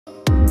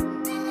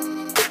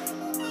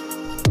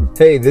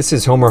Hey, this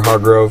is Homer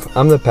Hargrove.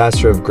 I'm the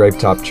pastor of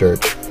Grapetop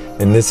Church,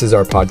 and this is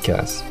our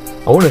podcast.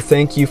 I want to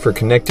thank you for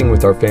connecting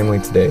with our family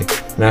today,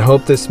 and I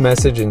hope this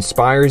message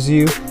inspires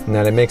you and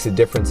that it makes a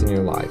difference in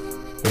your life.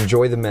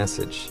 Enjoy the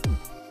message.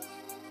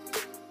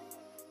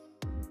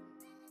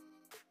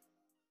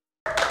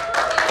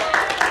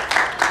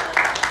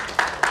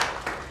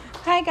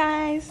 Hi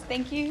guys,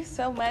 thank you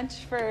so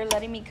much for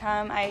letting me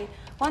come. I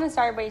want to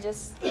start by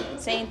just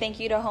saying thank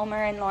you to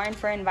Homer and Lauren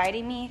for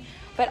inviting me,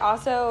 but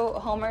also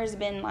Homer's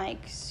been like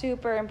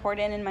super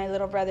important in my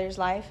little brother's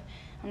life.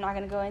 I'm not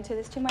going to go into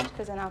this too much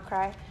because then I'll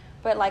cry,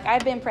 but like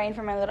I've been praying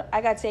for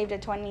I got saved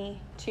at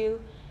 22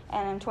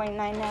 and I'm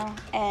 29 now,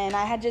 and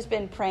I had just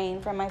been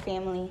praying for my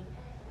family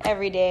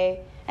every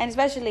day, and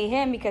especially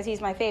him because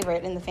he's my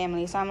favorite in the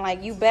family. So I'm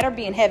like, you better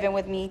be in heaven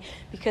with me,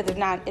 because if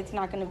not, it's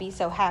not going to be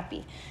so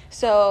happy.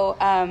 So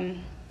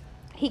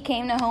he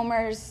came to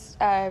Homer's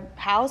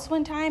house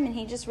one time, and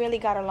he just really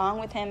got along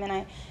with him. And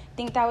I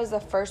think that was the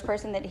first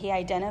person that he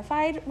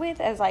identified with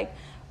as like,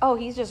 oh,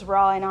 he's just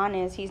raw and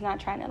honest. He's not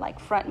trying to like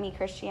front me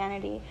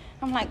Christianity.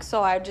 I'm like,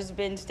 so I've just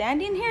been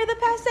standing here the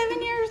past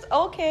 7 years?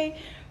 Okay.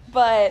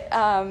 But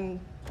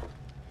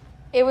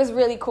it was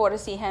really cool to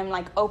see him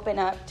like open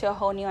up to a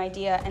whole new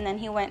idea. And then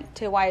he went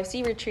to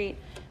YFC retreat,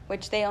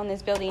 which they own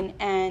this building,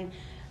 and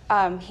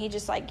he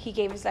just like he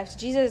gave his life to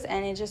Jesus,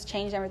 and it just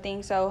changed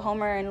everything. So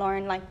Homer and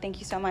Lauren, like, thank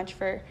you so much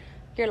for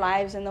your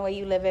lives and the way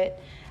you live it.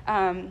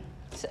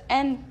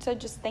 So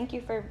just thank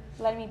you for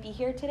letting me be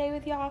here today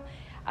with y'all.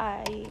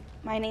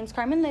 My name's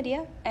Carmen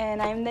Lydia,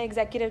 and I'm the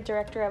executive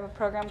director of a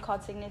program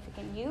called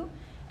Significant You.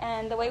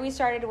 And the way we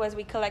started was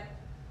we collect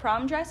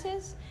prom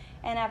dresses.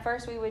 And at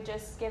first, we would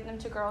just give them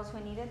to girls who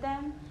needed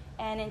them.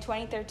 And in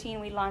 2013,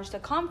 we launched a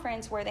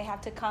conference where they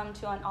have to come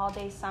to an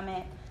all-day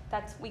summit.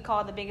 We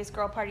call it the biggest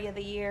girl party of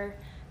the year.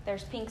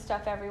 There's pink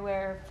stuff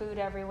everywhere, food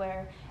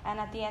everywhere. And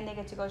at the end, they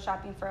get to go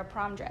shopping for a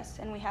prom dress.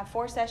 And we have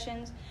 4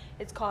 sessions.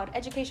 It's called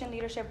Education,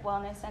 Leadership,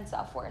 Wellness, and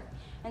Self-Worth.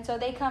 And so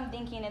they come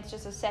thinking it's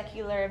just a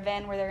secular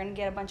event where they're going to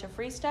get a bunch of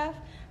free stuff.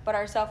 But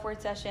our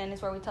self-worth session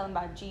is where we tell them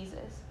about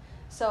Jesus.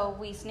 So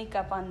we sneak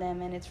up on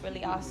them, and it's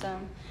really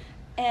awesome.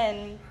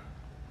 And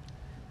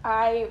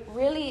I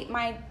really,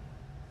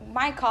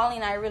 my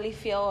calling, I really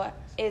feel,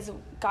 is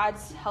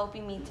God's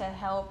helping me to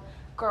help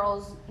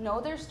girls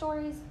know their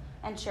stories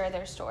and share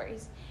their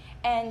stories.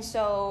 And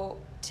so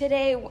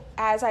today,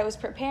 as I was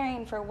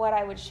preparing for what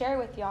I would share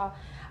with y'all,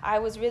 I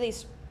was really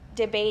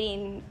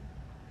debating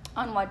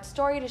on what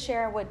story to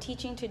share, what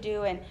teaching to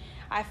do. And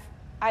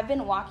I've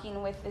been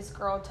walking with this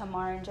girl,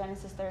 Tamar, in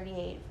Genesis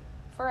 38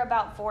 for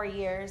about 4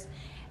 years.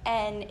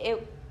 And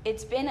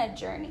it's been a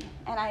journey,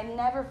 and I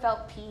never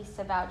felt peace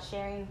about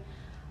sharing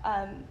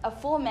a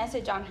full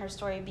message on her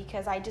story,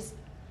 because I just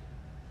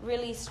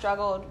really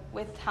struggled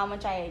with how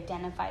much I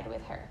identified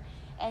with her.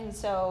 And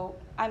so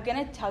I'm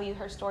going to tell you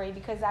her story,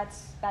 because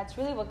that's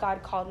really what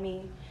God called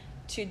me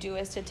to do,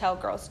 is to tell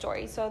girls'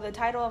 stories. So the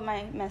title of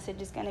my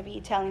message is going to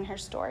be Telling Her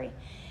Story.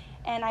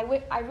 And I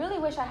really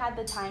wish I had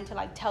the time to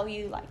like tell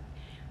you like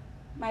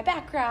my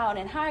background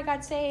and how I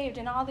got saved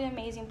and all the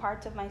amazing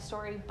parts of my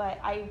story, but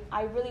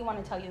I really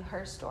want to tell you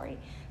her story.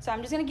 So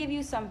I'm just going to give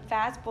you some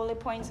fast bullet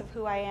points of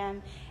who I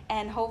am,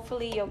 and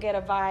hopefully you'll get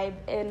a vibe.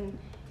 And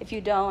if you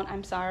don't,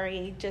 I'm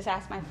sorry, just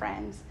ask my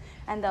friends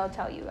and they'll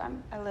tell you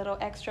I'm a little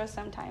extra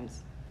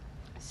sometimes.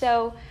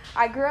 So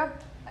I grew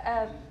up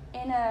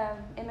in an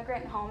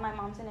immigrant home. My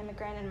mom's an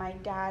immigrant, and my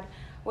dad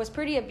was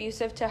pretty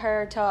abusive to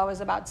her till I was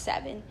about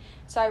 7.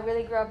 So I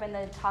really grew up in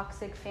the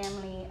toxic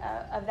family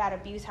of that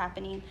abuse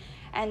happening.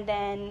 And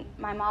then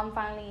my mom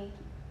finally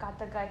got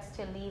the guts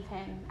to leave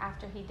him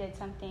after he did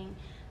something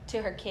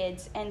to her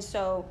kids. And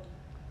so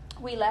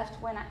we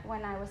left when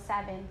I was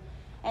 7.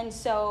 And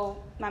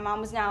so my mom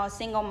was now a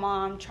single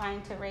mom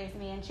trying to raise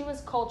me, and she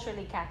was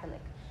culturally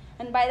Catholic.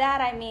 And by that,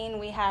 I mean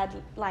we had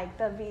like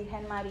the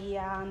Virgen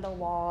Maria on the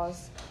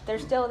walls. They're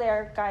still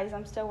there, guys.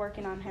 I'm still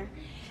working on her.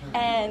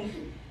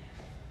 And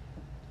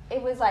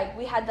it was like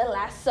we had the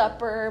Last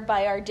Supper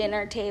by our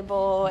dinner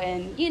table,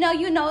 and you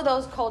know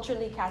those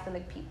culturally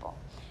Catholic people.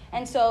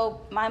 And so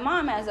my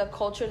mom, as a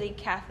culturally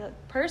Catholic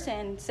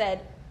person,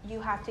 said,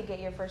 you have to get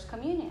your first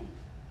communion.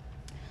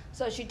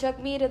 So she took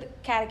me to the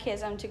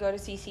catechism to go to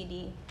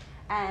CCD,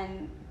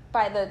 and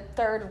by the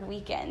 3rd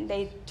weekend,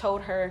 they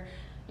told her,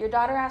 your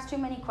daughter asked too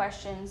many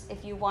questions.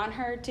 If you want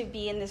her to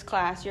be in this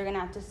class, you're going to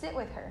have to sit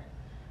with her.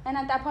 And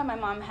at that point, my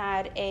mom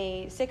had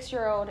a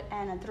 6-year-old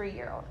and a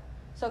 3-year-old.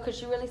 So could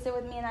she really sit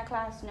with me in that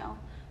class? No.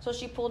 So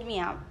she pulled me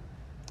out.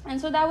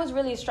 And so that was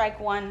really strike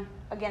one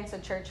against the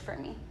church for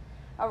me,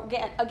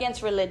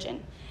 against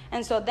religion.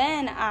 And so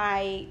then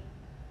at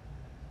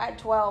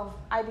 12,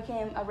 I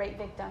became a rape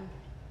victim.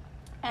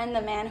 And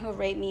the man who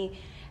raped me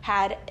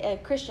had a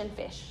Christian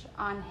fish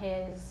on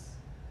his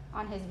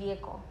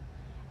vehicle.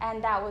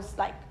 And that was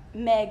like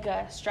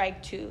mega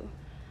strike 2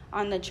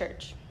 on the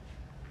church.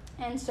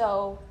 And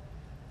so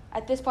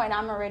at this point,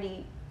 I'm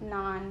already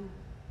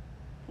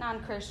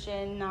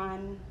non-Christian,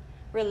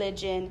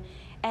 non-religion.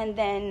 And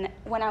then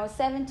when I was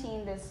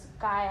 17, this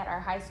guy at our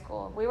high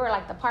school, we were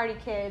like the party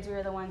kids. We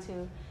were the ones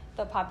who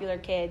the popular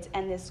kids,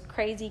 and this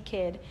crazy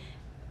kid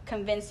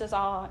convinced us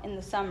all in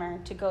the summer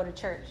to go to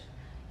church.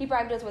 He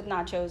bribed us with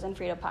nachos and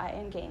Frito pie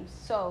and games.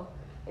 So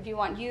if you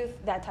want youth,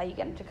 that's how you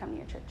get them to come to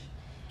your church.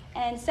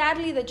 And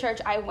sadly, the church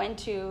I went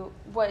to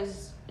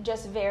was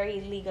just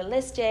very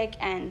legalistic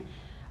and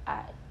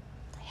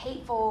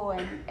hateful,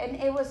 and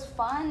it was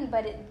fun,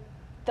 but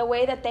the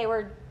way that they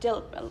were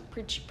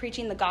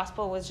preaching the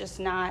gospel was just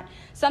not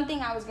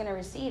something I was going to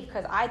receive,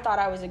 because I thought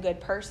I was a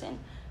good person.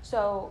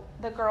 So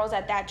the girls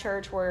at that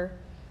church were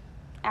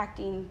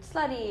acting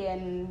slutty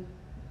and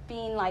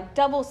being like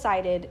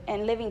double-sided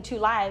and living two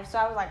lives. So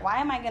I was like, why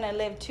am I going to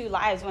live two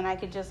lives when I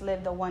could just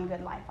live the one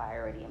good life I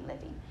already am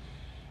living?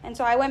 And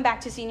so I went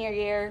back to senior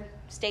year,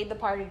 stayed the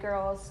party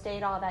girls,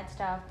 stayed all that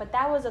stuff. But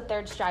that was a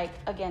third strike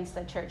against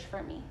the church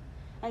for me.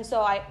 And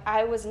so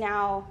I was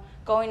now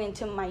going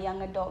into my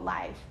young adult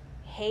life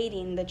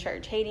hating the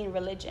church, hating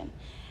religion.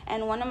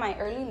 And one of my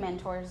early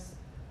mentors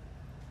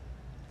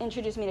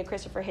introduced me to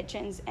Christopher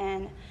Hitchens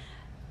and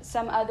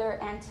some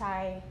other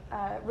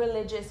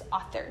anti-religious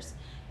authors.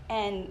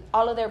 And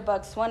all of their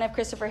books, one of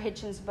Christopher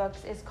Hitchens'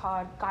 books is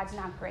called God's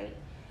Not Great.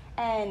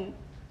 And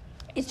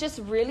it's just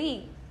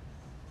really,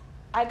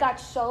 I got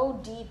so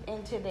deep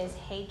into this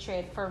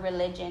hatred for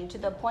religion to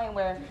the point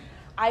where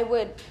I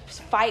would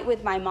fight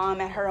with my mom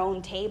at her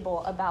own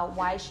table about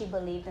why she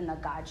believed in the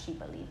God she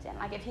believed in.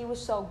 Like, if he was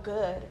so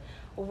good,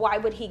 why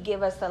would he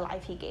give us the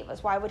life he gave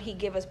us? Why would he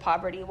give us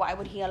poverty? Why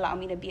would he allow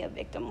me to be a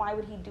victim? Why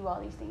would he do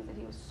all these things if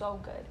he was so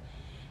good?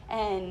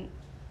 And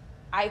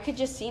I could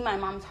just see my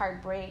mom's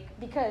heart break,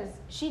 because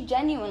she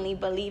genuinely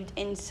believed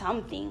in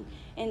something,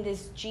 in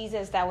this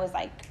Jesus that was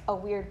like a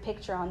weird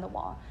picture on the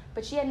wall.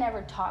 But she had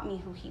never taught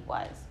me who he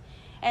was.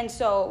 And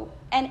so,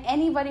 and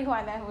anybody who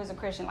I met who was a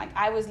Christian, like,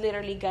 I was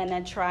literally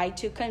gonna try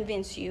to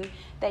convince you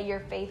that your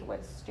faith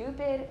was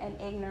stupid and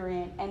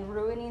ignorant and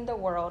ruining the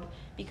world,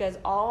 because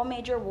all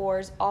major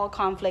wars, all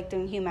conflict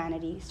in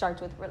humanity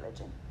starts with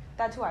religion.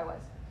 That's who I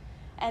was.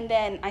 And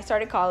then I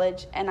started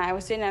college, and I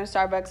was sitting at a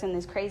Starbucks, and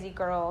this crazy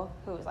girl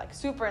who was like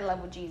super in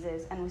love with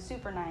Jesus and was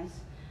super nice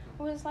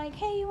was like,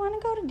 hey, you want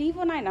to go to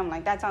Devo Night? And I'm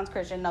like, that sounds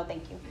Christian. No,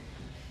 thank you.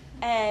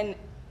 And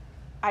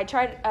I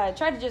tried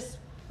to just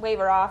wave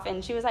her off,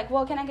 and she was like,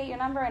 well, can I get your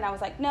number? And I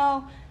was like,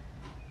 no,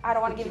 I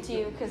don't want to give it to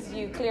you because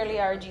you clearly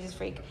are a Jesus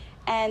freak.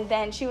 And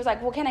then she was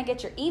like, well, can I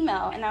get your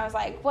email? And I was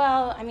like,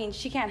 well, I mean,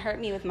 she can't hurt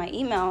me with my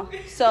email.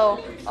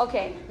 So,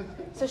 okay.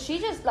 So she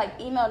just like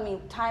emailed me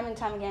time and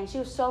time again. She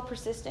was so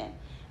persistent.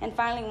 And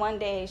finally one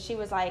day she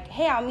was like,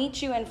 hey, I'll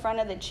meet you in front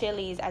of the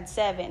Chili's at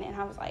 7. And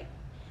I was like,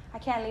 I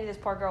can't leave this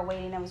poor girl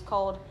waiting. It was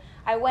cold.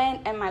 I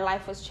went, and my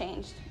life was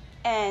changed.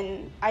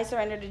 And I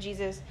surrendered to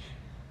Jesus.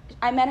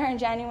 I met her in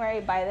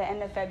January. By the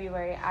end of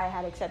February, I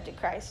had accepted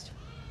Christ.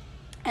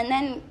 And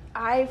then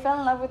I fell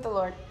in love with the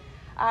Lord.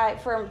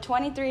 From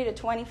 23 to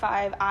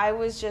 25, I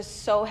was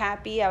just so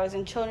happy. I was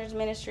in children's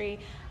ministry.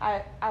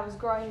 I was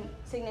growing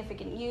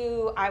significant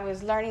youth. I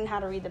was learning how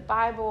to read the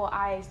Bible.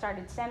 I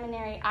started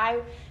seminary.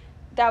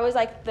 That was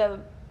like the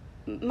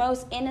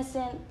most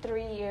innocent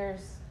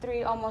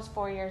almost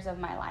 4 years of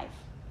my life.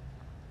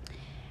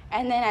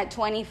 And then at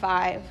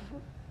 25,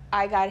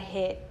 I got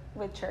hit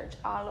with church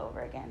all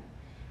over again.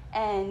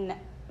 And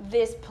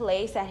this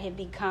place that had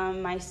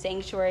become my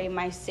sanctuary,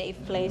 my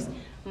safe place,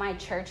 my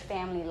church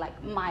family,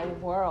 like my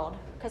world.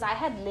 Because I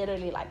had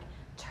literally like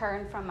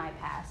turned from my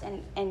past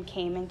and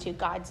came into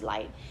God's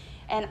light.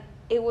 And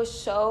it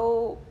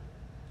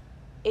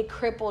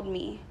crippled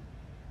me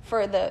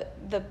for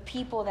the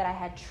people that I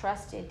had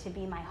trusted to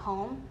be my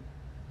home.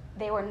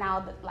 They were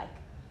now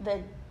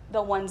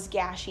the ones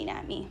gashing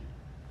at me.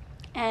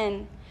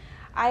 And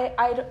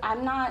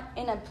I'm not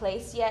in a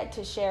place yet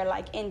to share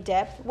like in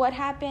depth what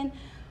happened,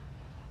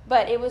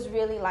 but it was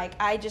really like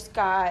I just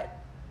got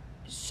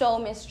so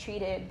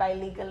mistreated by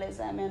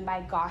legalism and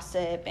by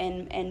gossip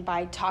and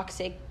by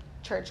toxic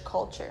church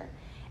culture.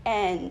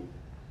 And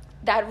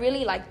that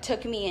really like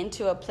took me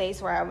into a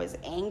place where I was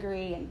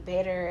angry and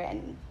bitter,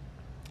 and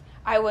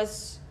I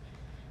was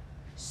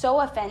so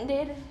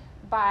offended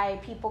by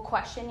people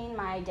questioning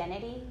my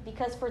identity,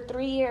 because for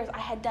 3 years I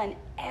had done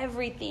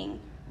everything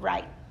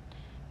right.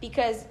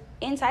 Because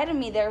inside of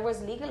me there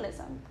was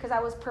legalism, because I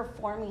was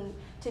performing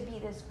to be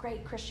this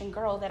great Christian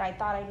girl that I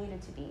thought I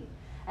needed to be.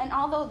 And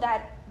although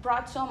that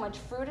brought so much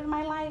fruit in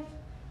my life,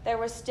 there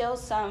was still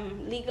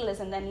some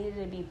legalism that needed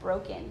to be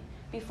broken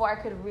before I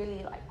could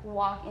really like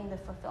walk in the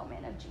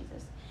fulfillment of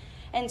Jesus.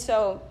 And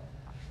so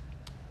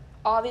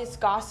all this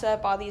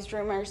gossip, all these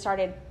rumors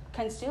started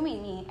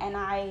consuming me, and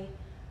I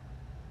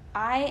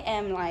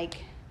am like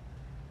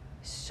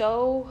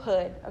so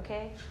hood,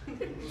 okay?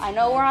 I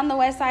know we're on the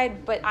west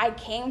side, but I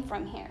came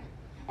from here.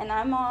 And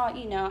I'm all,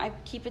 I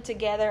keep it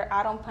together.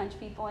 I don't punch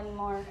people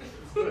anymore.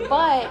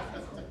 But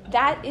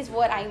that is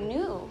what I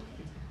knew.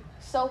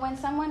 So when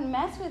someone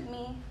messed with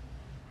me,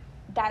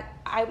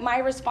 my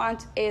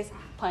response is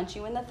punch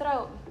you in the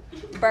throat,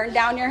 burn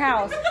down your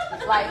house,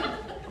 like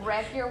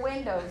wreck your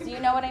windows. You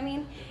know what I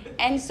mean?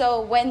 And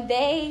so when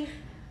they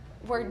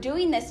were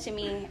doing this to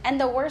me, and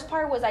the worst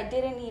part was I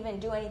didn't even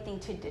do anything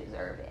to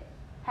deserve it.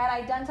 Had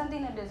I done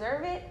something to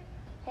deserve it,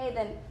 hey,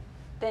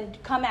 then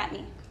come at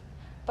me.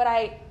 But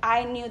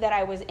I knew that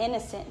I was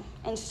innocent.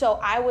 And so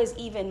I was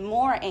even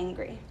more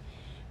angry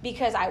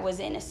because I was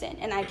innocent.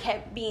 And I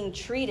kept being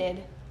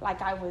treated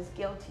like I was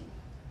guilty.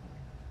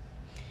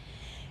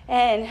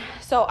 And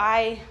so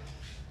I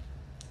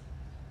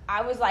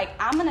was like,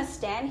 I'm going to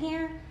stand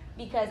here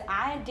because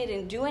I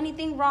didn't do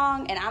anything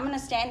wrong. And I'm going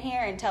to stand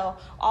here until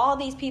all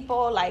these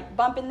people like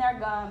bumping their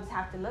gums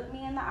have to look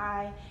me in the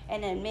eye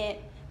and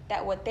admit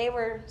that what they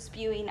were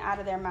spewing out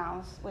of their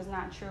mouths was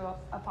not true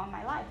upon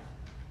my life.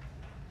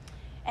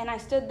 And I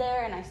stood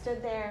there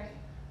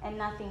and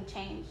nothing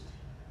changed.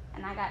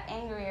 And I got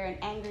angrier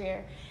and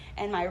angrier,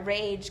 and my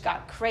rage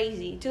got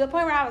crazy to the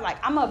point where I was like,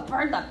 I'm going to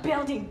burn the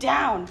building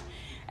down.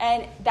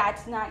 And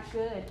that's not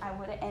good. I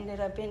would have ended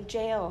up in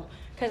jail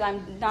because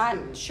I'm not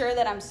sure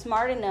that I'm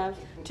smart enough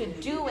to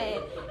do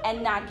it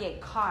and not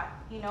get caught.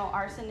 You know,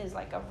 arson is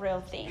like a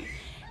real thing.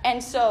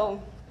 And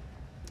so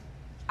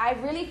I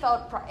really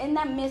felt, in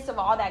the midst of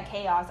all that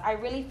chaos, I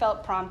really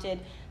felt prompted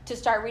to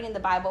start reading the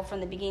Bible from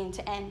the beginning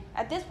to end.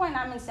 At this point,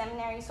 I'm in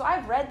seminary, so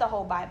I've read the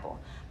whole Bible,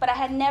 but I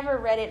had never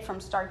read it from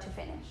start to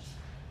finish.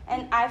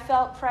 And I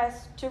felt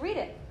pressed to read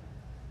it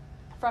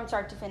from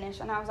start to finish.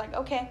 And I was like,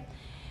 okay.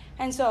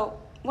 And so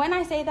when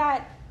I say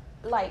that,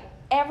 like,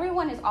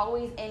 everyone is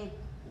always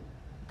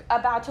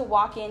about to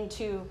walk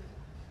into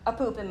a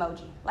poop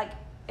emoji. Like,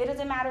 it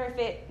doesn't matter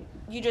if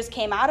you just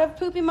came out of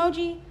poop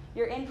emoji,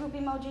 you're in poop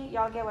emoji.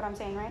 Y'all get what I'm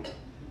saying, right?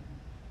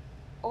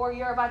 Or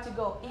you're about to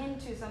go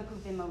into some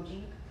poop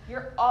emoji.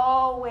 You're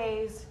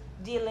always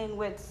dealing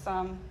with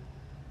some,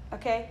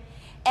 okay?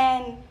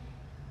 And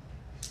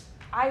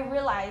I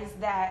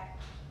realized that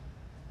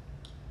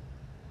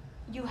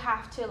you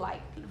have to,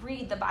 like,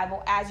 read the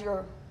Bible as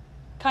you're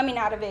coming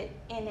out of it,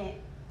 in it,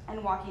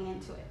 and walking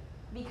into it.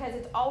 Because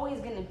it's always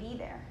going to be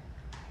there.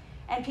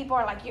 And people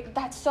are like,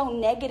 that's so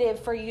negative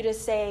for you to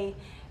say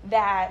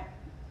that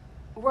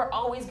we're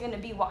always going to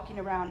be walking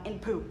around in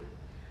poop.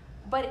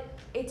 But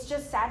it's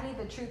just sadly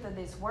the truth of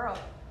this world.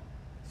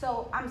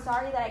 So I'm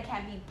sorry that I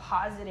can't be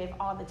positive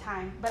all the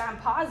time, but I'm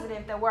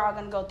positive that we're all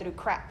going to go through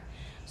crap.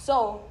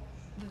 So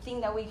the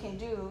thing that we can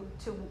do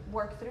to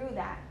work through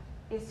that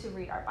is to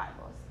read our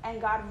Bibles.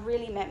 And God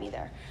really met me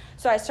there.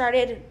 So I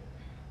started,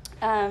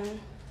 and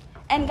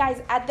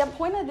guys, at the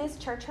point of this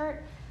church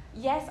hurt,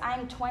 yes,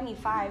 I'm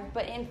 25,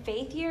 but in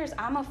faith years,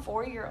 I'm a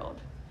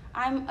 4-year-old.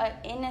 I'm an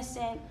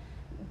innocent,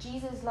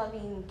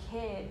 Jesus-loving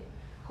kid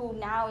who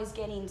now is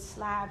getting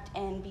slapped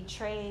and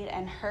betrayed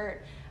and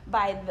hurt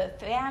by the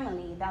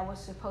family that was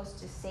supposed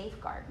to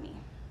safeguard me.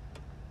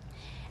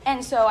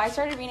 And so I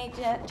started reading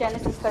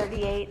Genesis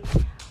 38.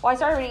 Well, I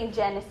started reading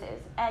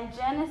Genesis, and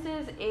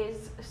Genesis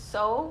is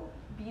so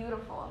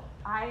beautiful.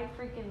 I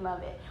freaking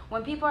love it.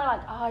 When people are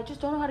like, oh, I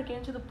just don't know how to get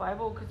into the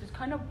Bible because it's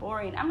kind of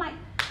boring. I'm like,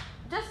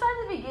 just start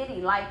at the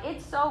beginning. Like,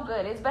 it's so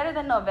good. It's better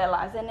than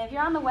novellas. And if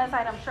you're on the west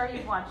side, I'm sure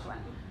you've watched one.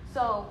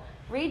 So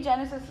read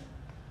Genesis.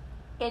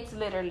 It's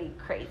literally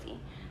crazy.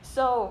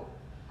 So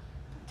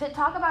to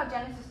talk about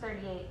Genesis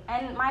 38,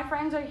 and my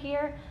friends are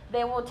here,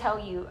 they will tell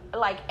you,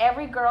 like,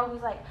 every girl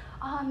who's like,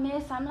 oh,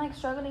 miss, I'm like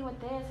struggling with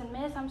this, and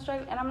miss, I'm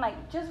struggling. And I'm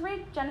like, just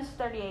read Genesis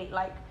 38,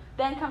 like,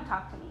 then come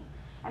talk to me.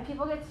 And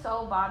people get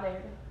so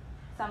bothered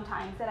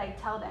sometimes that I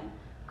tell them,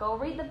 go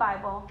read the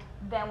Bible,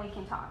 then we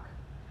can talk.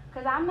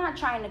 Because I'm not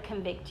trying to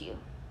convict you.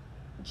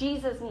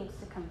 Jesus needs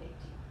to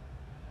convict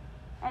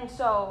you. And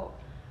so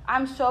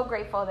I'm so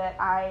grateful that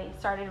I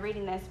started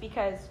reading this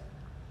because,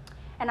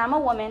 and I'm a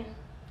woman,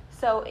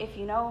 so if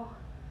you know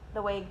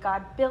the way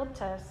God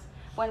built us,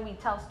 when we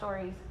tell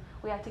stories,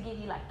 we have to give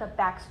you like the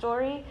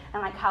backstory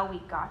and like how we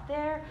got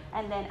there.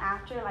 And then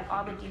after like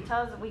all the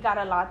details, we got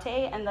a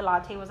latte, and the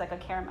latte was like a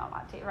caramel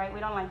latte, right? We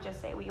don't like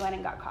just say we went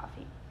and got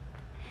coffee.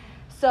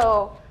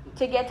 So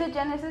to get to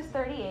Genesis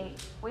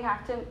 38, we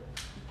have to,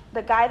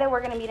 the guy that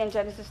we're going to meet in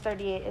Genesis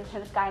 38 is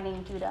this guy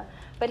named Judah.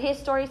 But his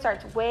story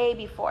starts way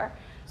before.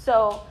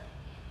 So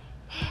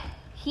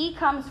he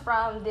comes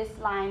from this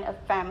line of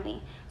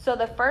family. So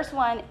the first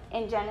one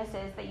in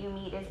Genesis that you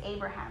meet is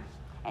Abraham.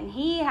 And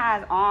he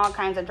has all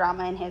kinds of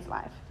drama in his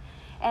life.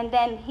 And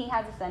then he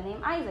has a son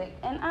named Isaac.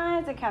 And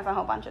Isaac has a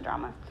whole bunch of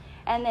drama.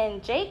 And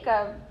then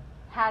Jacob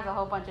has a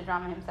whole bunch of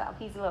drama himself.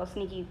 He's a little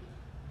sneaky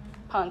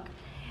punk.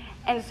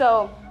 And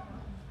so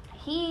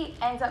he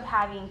ends up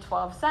having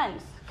 12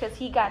 sons because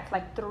he got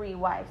like 3 to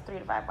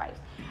 5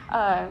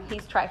 wives.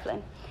 He's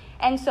trifling.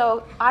 And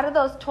so out of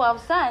those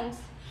 12 sons,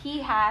 he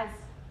has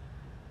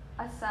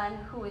a son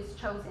who is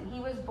chosen.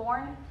 He was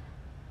born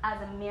as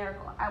a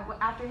miracle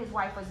after his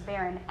wife was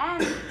barren.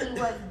 And he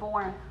was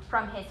born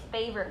from his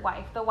favorite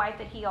wife, the wife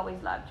that he always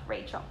loved,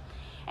 Rachel.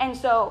 And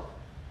so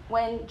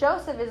when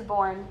Joseph is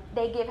born,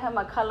 they give him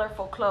a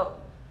colorful cloak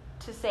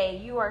to say,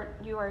 you are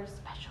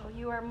special,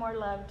 you are more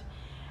loved.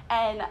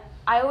 And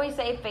I always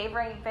say favor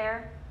ain't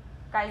fair.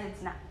 Guys,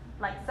 it's not.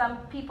 Like, some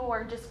people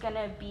are just going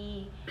to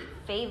be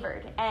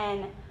favored.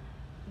 And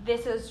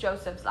this is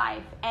Joseph's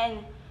life. And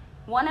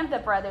one of the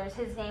brothers,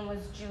 his name was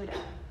Judah.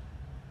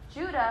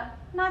 Judah,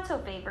 not so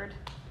favored.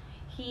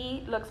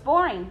 he looks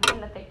boring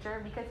in the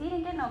picture because he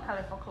didn't get no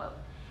colorful clothes.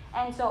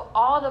 And so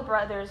all the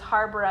brothers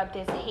harbor up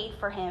this hate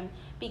for him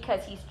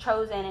because he's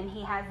chosen and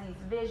he has these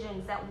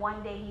visions that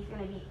one day he's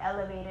going to be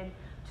elevated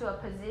to a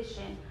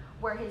position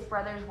where his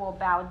brothers will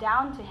bow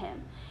down to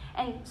him.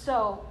 And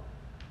so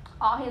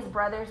all his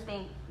brothers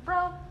think,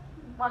 bro,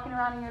 walking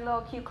around in your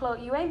little cute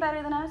clothes, you ain't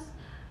better than us.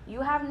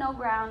 You have no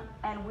ground,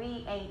 and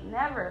we ain't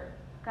never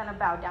going to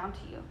bow down to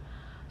you.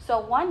 So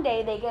one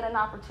day they get an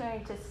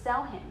opportunity to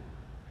sell him.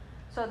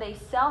 So they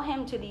sell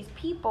him to these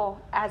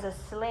people as a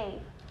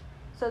slave.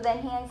 So then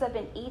he ends up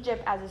in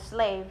Egypt as a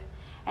slave,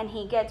 and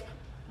he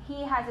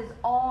has his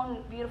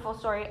own beautiful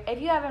story.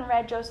 If you haven't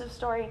read Joseph's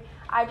story,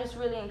 I just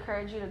really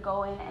encourage you to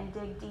go in and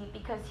dig deep,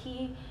 because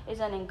he is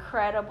an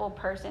incredible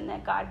person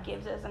that God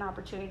gives us an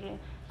opportunity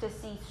to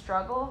see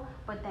struggle,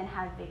 but then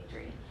have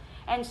victory.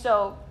 And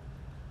so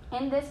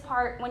in this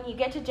part, when you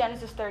get to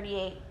Genesis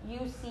 38, you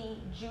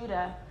see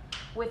Judah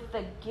with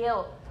the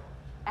guilt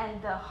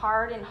and the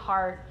hardened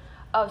heart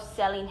of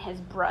selling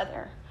his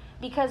brother.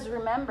 Because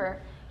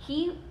remember,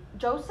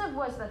 Joseph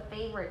was the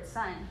favorite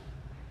son.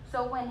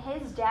 So when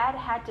his dad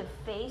had to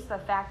face the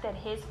fact that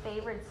his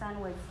favorite son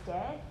was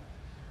dead,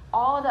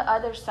 all the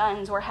other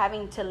sons were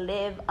having to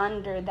live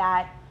under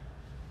that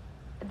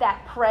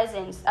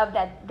presence of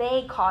that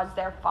they caused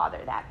their father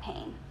that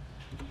pain.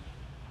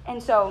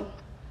 And so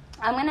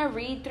I'm going to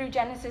read through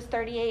Genesis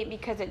 38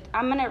 because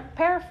I'm going to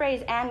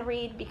paraphrase and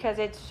read because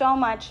it's so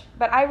much,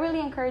 but I really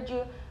encourage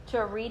you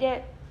to read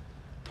it.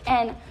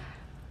 And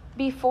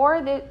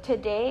before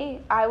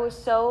today, I was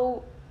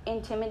so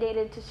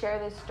intimidated to share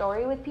this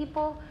story with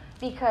people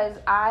because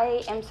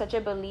I am such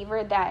a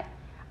believer that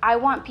I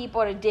want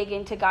people to dig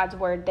into God's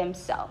word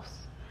themselves.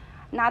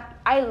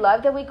 I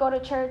love that we go to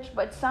church,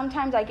 but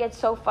sometimes I get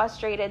so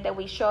frustrated that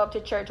we show up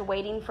to church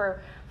waiting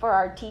for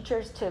our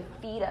teachers to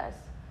feed us.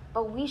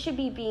 But we should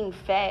be being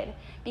fed,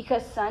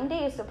 because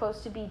Sunday is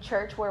supposed to be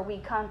church where we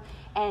come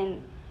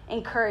and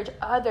encourage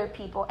other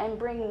people and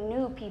bring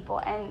new people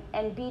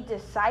and be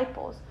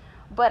disciples.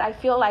 But I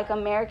feel like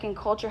American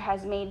culture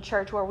has made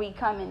church where we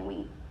come and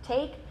we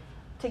take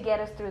to get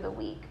us through the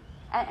week.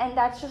 And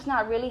that's just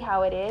not really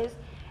how it is.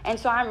 And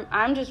so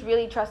I'm just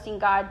really trusting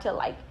God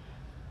to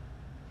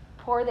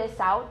pour this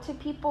out to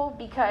people,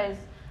 because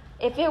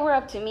if it were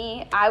up to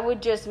me, I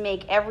would just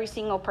make every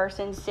single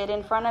person sit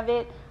in front of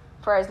it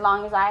for as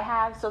long as I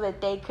have,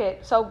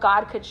 so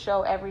God could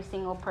show every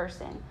single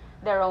person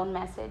their own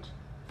message.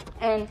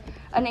 And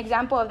an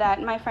example of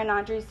that, my friend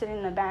Audrey is sitting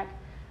in the back.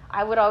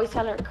 I would always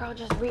tell her, girl,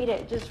 just read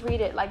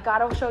it. Like,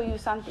 God will show you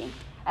something.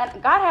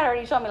 And God had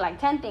already shown me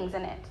 10 things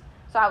in it.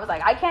 So I was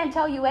like, I can't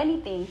tell you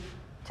anything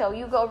till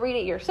you go read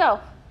it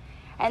yourself.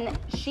 And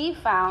she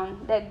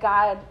found that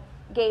God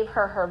gave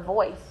her her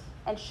voice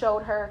and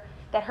showed her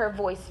that her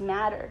voice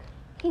mattered.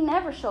 He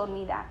never showed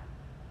me that,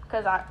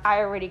 because I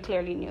already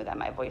clearly knew that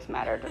my voice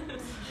mattered.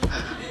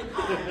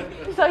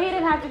 So he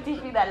didn't have to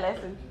teach me that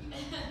lesson.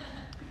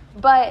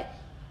 But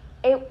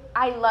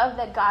I love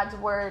that God's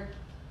word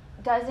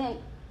doesn't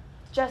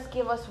just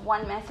give us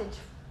one message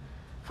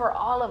for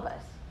all of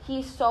us.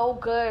 He's so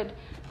good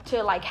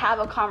to have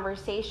a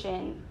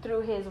conversation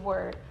through his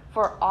word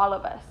for all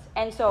of us.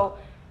 And so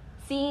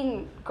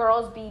seeing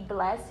girls be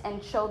blessed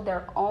and showed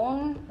their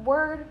own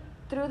word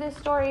through this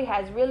story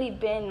has really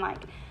been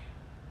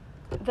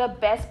the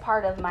best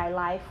part of my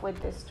life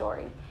with this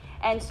story.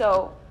 And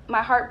so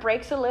my heart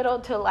breaks a little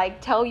to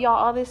tell y'all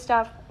all this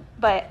stuff,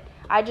 but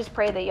I just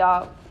pray that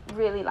y'all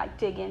really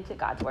dig into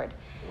God's word.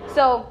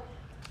 So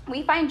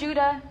we find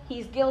Judah.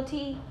 He's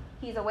guilty.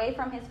 He's away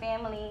from his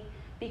family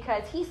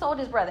because he sold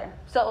his brother.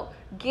 So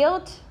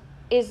guilt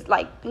is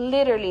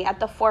literally at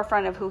the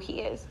forefront of who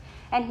he is.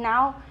 And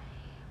now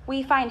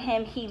we find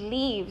him, he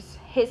leaves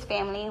his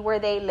family where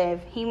they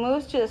live. He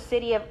moves to the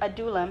city of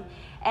Adullam,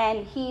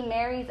 and he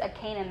marries a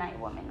Canaanite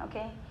woman,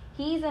 okay?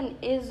 He's an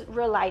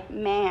Israelite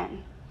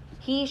man.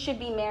 He should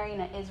be marrying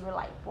an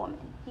Israelite woman.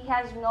 He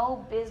has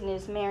no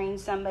business marrying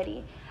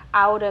somebody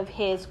out of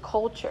his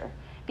culture,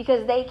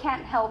 because they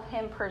can't help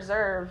him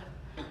preserve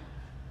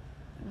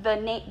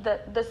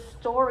the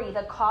story,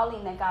 the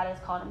calling that God has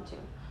called him to.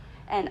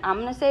 And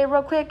I'm going to say it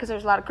real quick because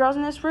there's a lot of girls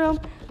in this room.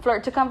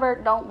 Flirt to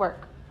convert don't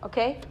work,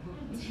 okay?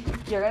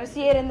 You're going to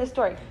see it in this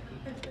story.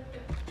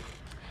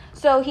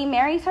 So he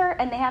marries her,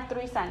 and they have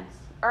 3 sons,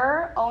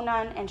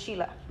 Onan, and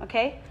Shelah,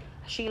 okay?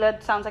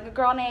 Shelah sounds like a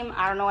girl name.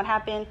 I don't know what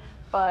happened,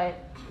 but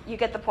you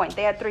get the point.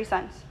 They had 3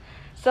 sons.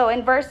 So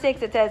in verse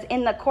 6, it says,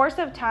 in the course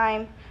of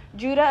time,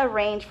 Judah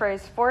arranged for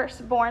his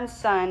firstborn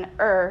son,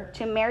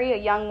 to marry a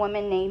young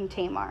woman named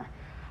Tamar.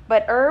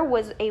 But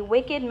was a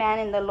wicked man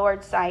in the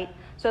Lord's sight,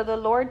 so the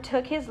Lord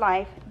took his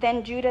life.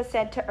 Then Judah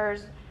said to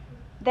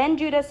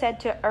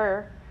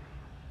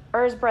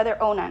Er's brother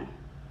Onan,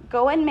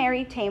 go and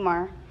marry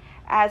Tamar,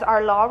 as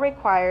our law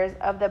requires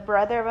of the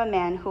brother of a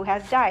man who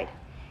has died.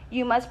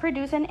 You must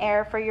produce an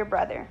heir for your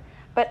brother.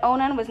 But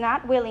Onan was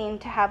not willing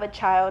to have a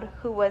child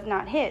who was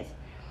not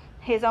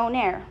his own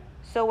heir.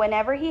 So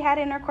whenever he had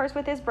intercourse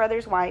with his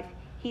brother's wife,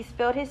 he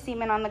spilled his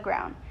semen on the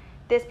ground.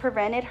 This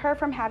prevented her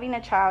from having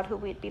a child who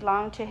would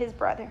belong to his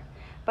brother.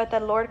 But the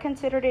Lord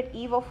considered it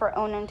evil for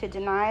Onan to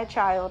deny a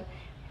child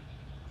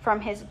from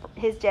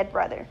his dead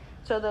brother.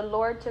 So the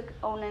Lord took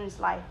Onan's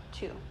life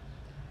too.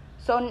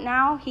 So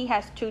now he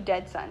has 2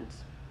 dead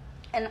sons.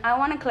 And I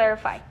want to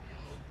clarify.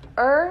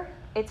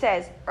 It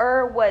says,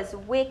 was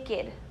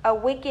wicked, a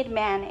wicked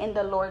man in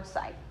the Lord's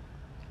sight.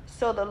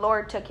 So the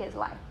Lord took his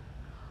life.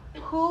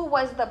 Who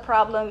was the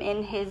problem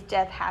in his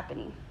death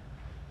happening?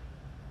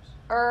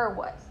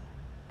 Was.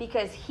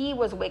 Because he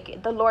was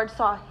wicked. The Lord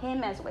saw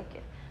him as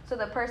wicked. So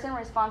the person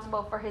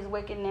responsible for his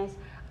wickedness,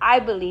 I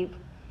believe,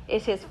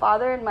 is his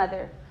father and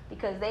mother,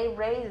 because they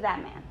raised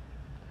that man.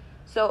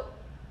 So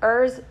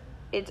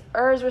it's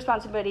Er's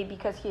responsibility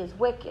because he is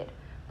wicked,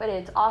 but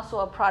it's also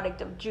a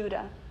product of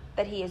Judah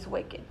that he is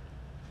wicked.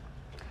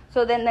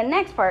 So then the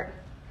next part,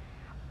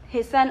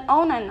 his son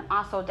Onan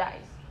also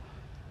dies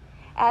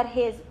at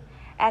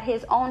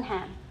his own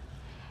hand.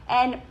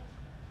 And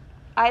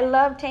I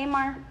love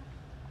Tamar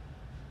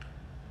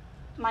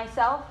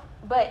myself,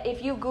 but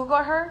if you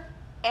Google her,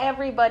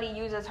 everybody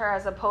uses her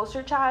as a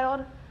poster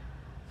child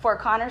for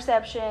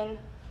contraception,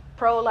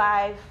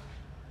 pro-life,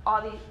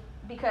 all these,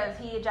 because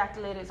he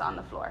ejaculated on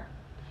the floor.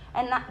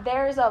 And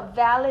there's a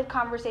valid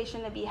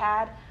conversation to be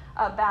had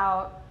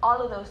about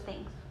all of those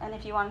things. And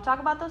if you want to talk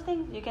about those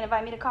things, you can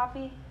invite me to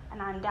coffee,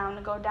 and I'm down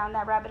to go down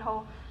that rabbit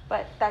hole,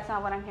 but that's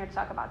not what I'm here to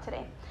talk about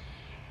today.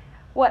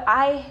 What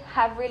I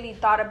have really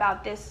thought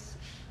about this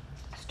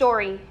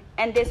story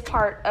and this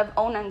part of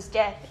Onan's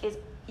death is,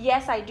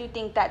 yes, I do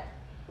think that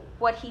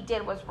what he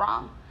did was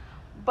wrong,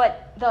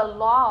 but the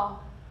law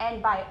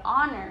and by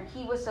honor,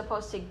 he was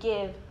supposed to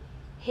give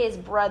his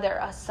brother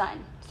a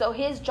son. So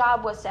his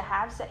job was to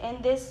have,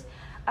 in this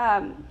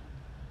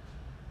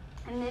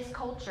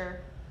culture,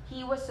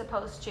 he was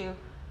supposed to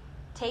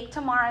take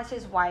Tamar as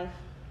his wife,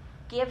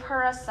 give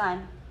her a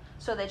son,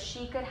 so that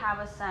she could have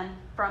a son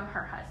from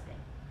her husband.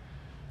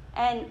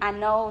 And I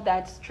know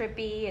that's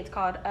trippy. It's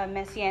called a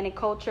messianic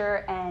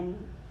culture, and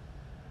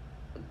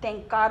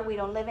thank God we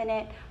don't live in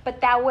it. But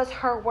that was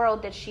her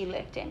world that she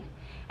lived in.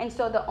 And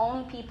so the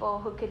only people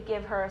who could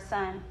give her a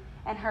son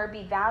and her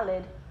be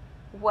valid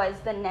was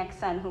the next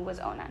son, who was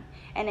Onan.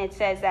 And it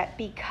says that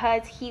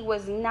because he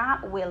was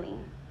not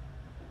willing,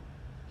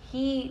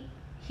 he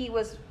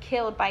was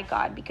killed by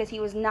God because he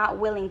was not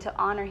willing to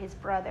honor his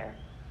brother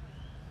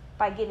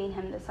by giving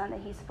him the son that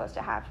he's supposed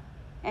to have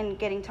and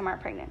getting Tamar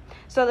pregnant.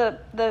 So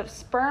the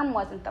sperm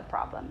wasn't the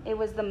problem. It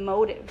was the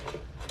motive.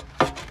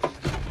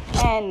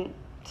 And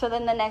so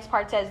then the next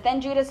part says,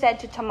 then Judah said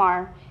to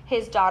Tamar,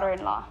 his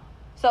daughter-in-law.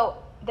 So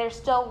there's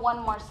still one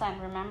more son,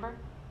 remember?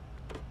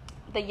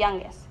 The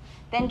youngest.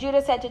 Then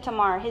Judah said to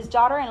Tamar, his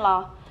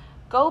daughter-in-law,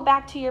 go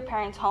back to your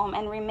parents' home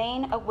and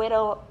remain a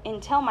widow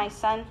until my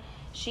son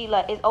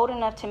Shelah is old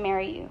enough to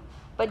marry you.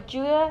 But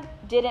Judah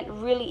didn't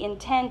really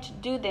intend to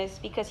do this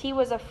because he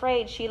was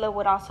afraid Shelah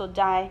would also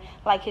die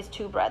like his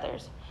 2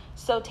 brothers.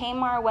 So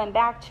Tamar went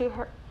back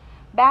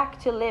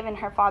to live in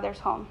her father's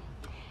home.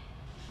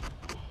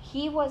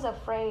 He was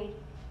afraid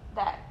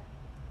that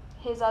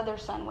his other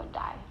son would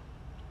die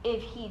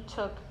if he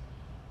took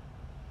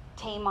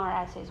Tamar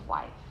as his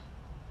wife.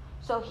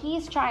 So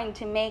he's trying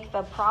to make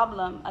the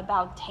problem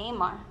about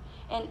Tamar.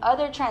 In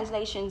other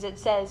translations, it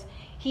says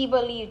he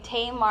believed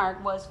Tamar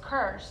was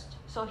cursed,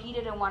 so he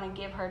didn't want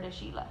to give her to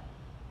Shelah.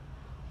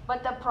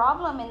 But the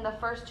problem in the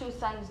first 2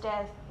 sons'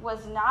 death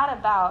was not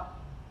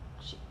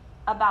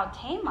about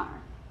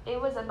Tamar.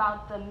 It was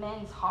about the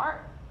men's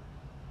heart.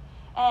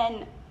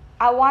 And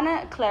I want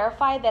to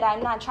clarify that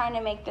I'm not trying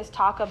to make this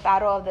talk a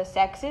battle of the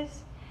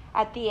sexes.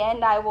 At the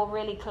end, I will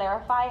really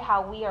clarify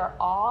how we are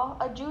all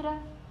a Judah.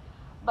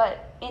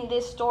 But in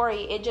this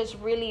story, it just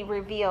really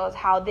reveals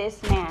how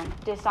this man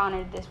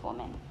dishonored this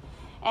woman.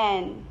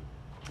 And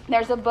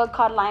there's a book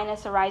called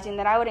Lioness Arising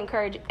that I would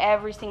encourage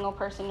every single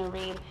person to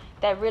read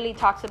that really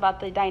talks about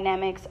the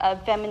dynamics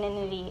of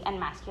femininity and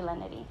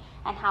masculinity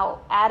and how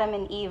Adam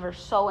and Eve are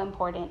so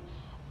important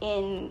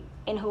in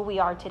who we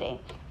are today.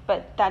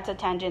 But that's a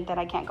tangent that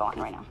I can't go on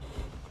right now.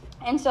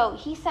 And so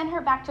he sent her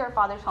back to her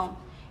father's home.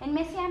 In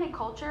Messianic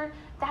culture,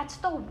 that's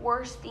the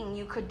worst thing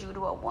you could do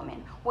to a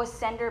woman, was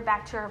send her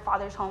back to her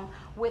father's home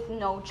with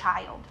no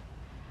child.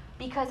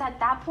 Because at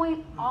that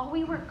point, all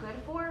we were good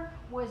for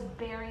was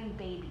bearing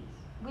babies.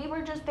 We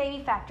were just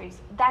baby factories.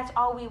 That's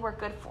all we were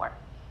good for.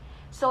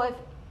 So if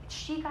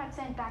she got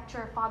sent back to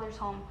her father's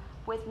home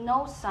with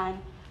no son,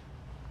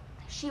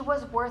 she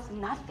was worth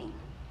nothing.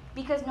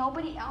 Because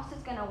nobody else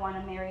is going to want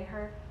to marry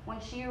her when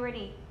she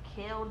already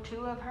killed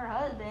 2 of her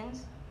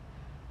husbands.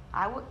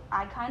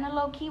 I kind of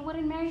low-key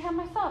wouldn't marry her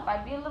myself.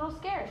 I'd be a little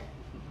scared.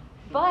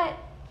 But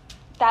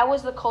that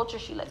was the culture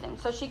she lived in.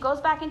 So she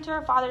goes back into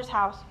her father's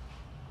house.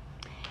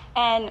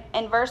 And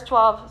in verse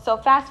 12, so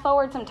fast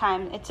forward some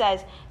time, it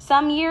says,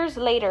 some years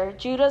later,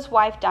 Judah's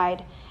wife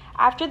died.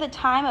 After the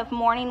time of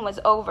mourning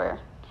was over,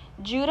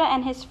 Judah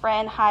and his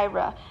friend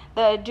Hira,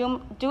 the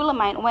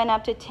Dulamite, went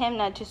up to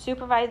Timnah to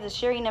supervise the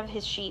shearing of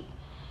his sheep.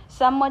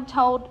 Someone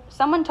told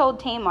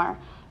Tamar,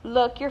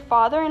 look, your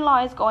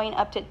father-in-law is going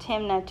up to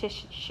Timnah to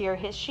shear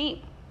his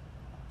sheep.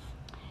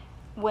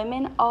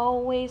 women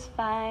always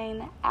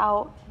find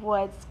out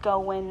what's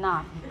going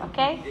on,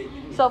 okay?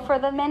 So for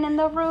the men in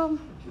the room,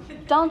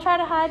 don't try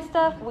to hide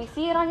stuff. We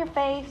see it on your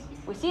face.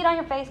 We see it on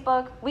your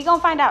Facebook. We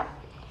gonna find out.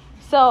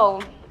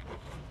 So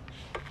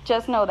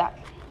just know that.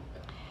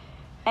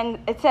 And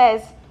it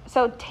says,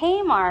 so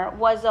Tamar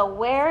was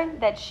aware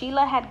that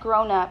Shelah had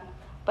grown up,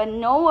 but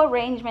no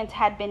arrangements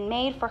had been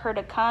made for her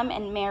to come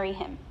and marry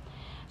him.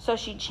 So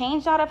she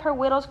changed out of her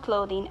widow's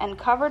clothing and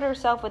covered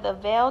herself with a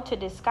veil to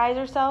disguise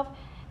herself.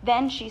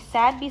 Then she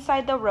sat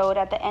beside the road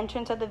at the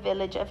entrance of the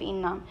village of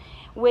Enam,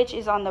 which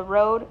is on the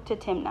road to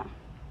Timnah.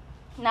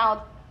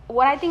 Now,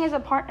 what I think is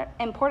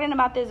important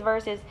about this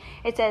verse is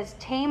it says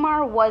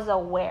Tamar was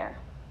aware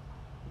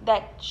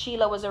that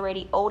Shelah was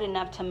already old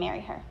enough to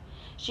marry her.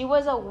 She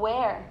was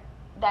aware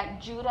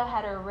that Judah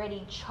had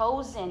already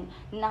chosen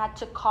not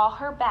to call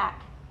her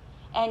back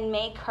and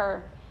make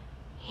her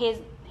his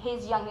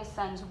youngest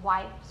son's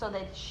wife so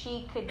that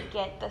she could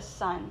get the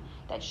son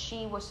that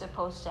she was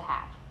supposed to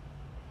have.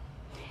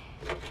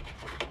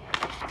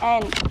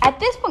 And at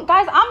this point,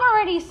 guys, I'm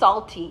already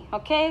salty,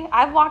 okay?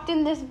 I've walked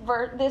in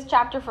this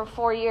chapter for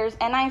 4 years,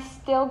 and I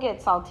still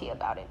get salty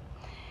about it.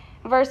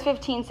 Verse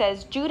 15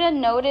 says, Judah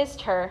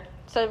noticed her.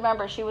 So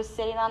remember, she was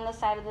sitting on the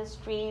side of the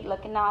street,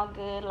 looking all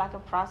good, like a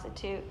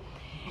prostitute.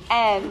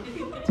 And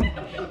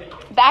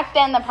back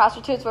then, the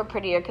prostitutes were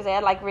prettier because they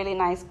had, like, really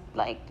nice,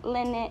 like,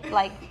 linen,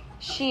 like,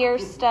 sheer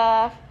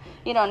stuff.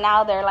 You know,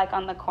 now they're, like,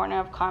 on the corner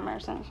of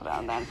Commerce and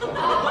stuff like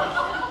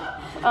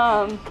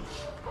that.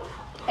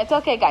 It's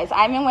okay, guys.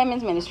 I'm in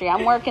women's ministry.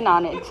 I'm working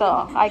on it,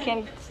 so I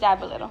can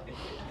stab a little.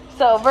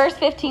 So verse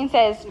 15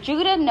 says,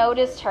 Judah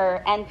noticed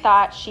her and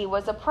thought she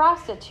was a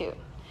prostitute,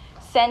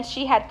 since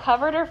she had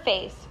covered her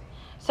face.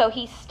 So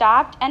he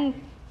stopped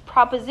and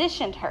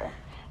propositioned her.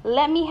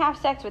 Let me have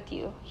sex with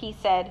you, he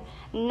said,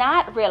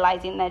 not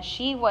realizing that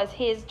she was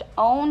his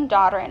own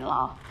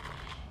daughter-in-law.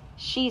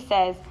 She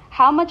says,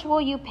 how much will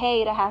you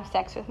pay to have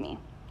sex with me?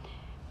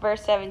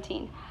 Verse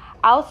 17,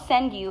 I'll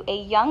send you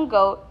a young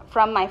goat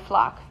from my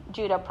flock,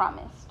 Judah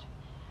promised.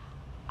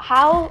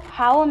 How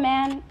a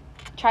man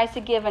tries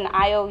to give an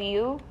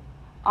IOU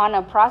on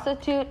a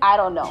prostitute, I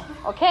don't know,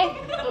 okay?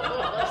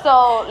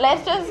 So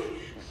let's just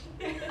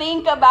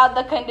think about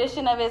the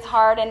condition of his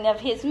heart and of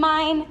his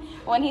mind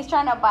when he's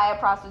trying to buy a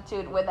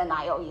prostitute with an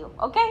IOU,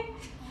 okay?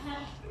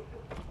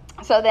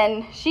 So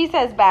then she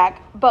says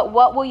back, but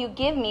what will you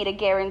give me to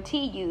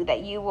guarantee you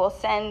that you will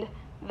send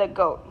the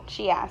goat?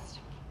 She asked.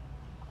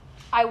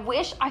 I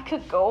wish I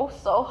could go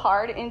so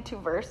hard into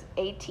verse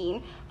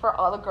 18 for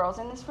all the girls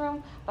in this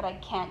room, but I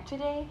can't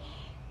today.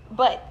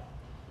 But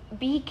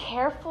be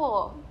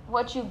careful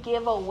what you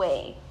give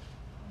away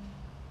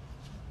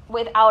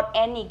without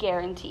any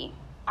guarantee.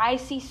 I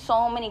see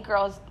so many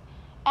girls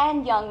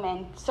and young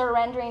men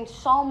surrendering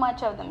so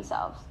much of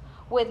themselves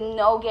with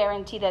no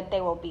guarantee that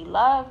they will be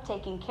loved,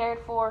 taken care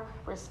for,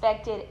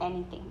 respected,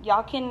 anything.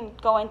 Y'all can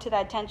go into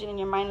that tangent in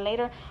your mind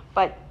later,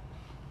 but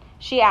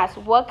she asked,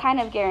 what kind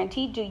of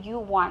guarantee do you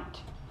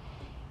want?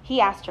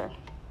 He asked her,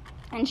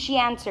 and she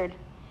answered,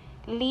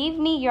 leave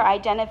me your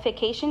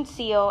identification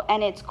seal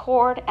and its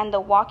cord and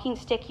the walking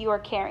stick you are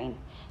carrying.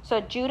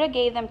 So Judah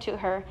gave them to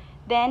her.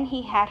 Then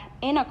he had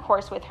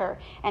intercourse with her,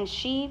 and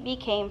she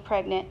became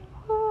pregnant.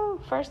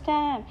 Woo, first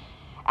time.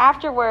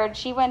 Afterward,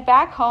 she went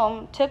back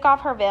home, took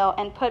off her veil,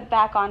 and put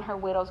back on her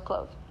widow's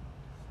clothes.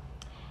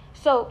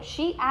 So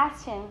she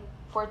asked him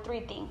for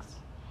 3 things.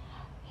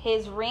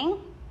 His ring,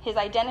 his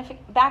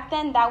identification. Back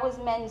then, that was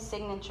men's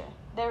signature.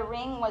 Their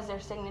ring was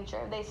their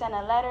signature. If they sent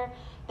a letter,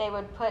 they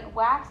would put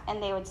wax,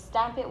 and they would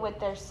stamp it with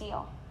their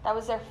seal. That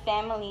was their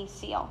family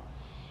seal.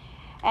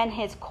 And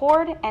his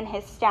cord and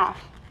his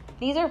staff.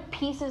 These are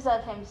pieces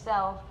of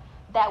himself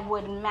that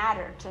would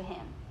matter to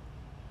him.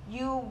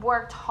 You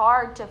worked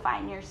hard to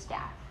find your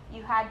staff.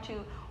 You had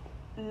to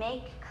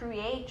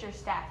create your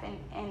staff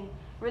and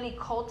really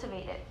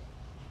cultivate it.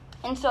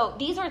 And so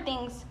these are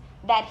things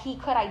that he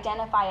could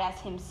identify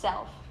as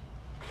himself.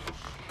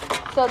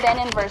 So then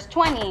in verse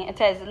 20, it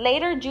says,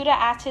 later Judah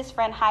asked his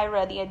friend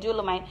Hira the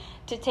Adullamite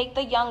to take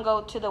the young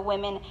goat to the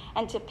women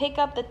and to pick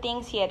up the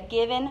things he had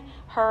given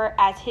her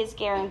as his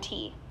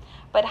guarantee.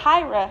 But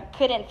Hira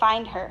couldn't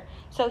find her.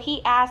 So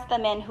he asked the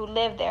men who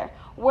lived there,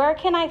 where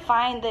can I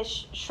find the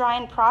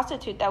shrine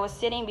prostitute that was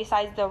sitting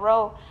beside the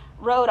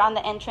road on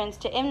the entrance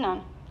to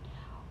Imnan?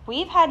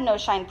 We've had no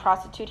shrine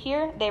prostitute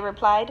here, they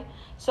replied.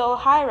 So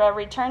Hira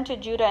returned to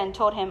Judah and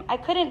told him, I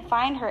couldn't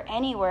find her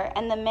anywhere,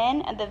 and the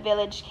men at the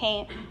village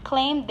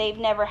claimed they've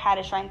never had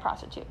a shrine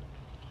prostitute.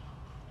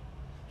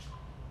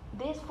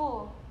 This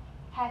fool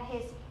had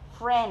his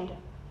friend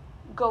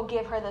go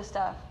give her the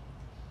stuff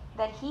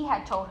that he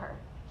had told her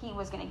he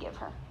was going to give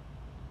her.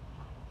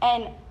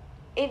 And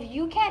if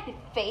you can't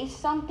face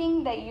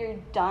something that you're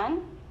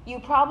done, you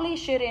probably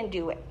shouldn't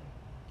do it.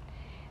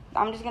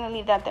 I'm just going to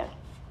leave that there.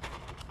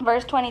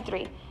 Verse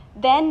 23.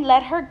 Then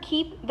let her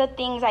keep the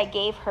things I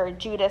gave her,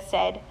 Judah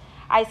said.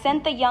 I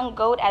sent the young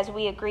goat as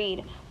we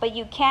agreed, but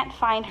you can't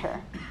find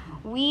her.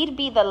 We'd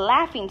be the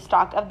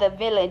laughingstock of the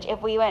village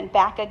if we went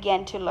back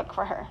again to look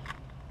for her.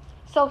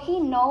 So he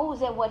knows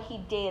that what he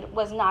did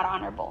was not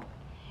honorable.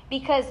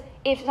 Because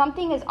if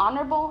something is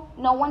honorable,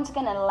 no one's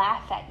going to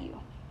laugh at you.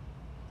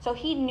 So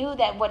he knew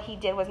that what he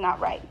did was not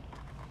right.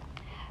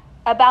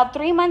 About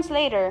 3 months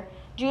later,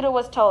 Judah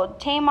was told,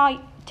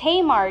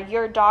 Tamar,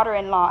 your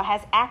daughter-in-law,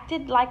 has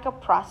acted like a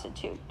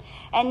prostitute.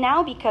 And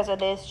now because of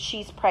this,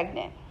 she's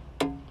pregnant.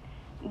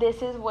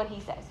 This is what he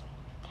says.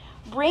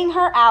 Bring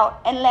her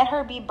out and let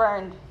her be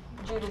burned,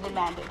 Judah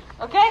demanded.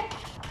 Okay?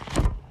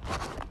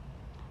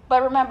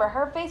 But remember,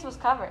 her face was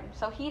covered.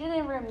 So he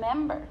didn't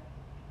remember.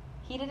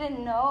 He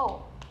didn't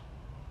know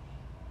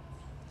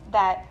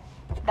that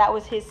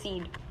was his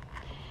seed.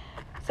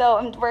 So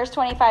in verse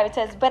 25 it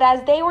says, but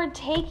as they were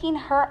taking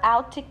her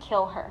out to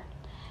kill her,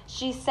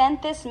 she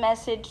sent this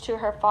message to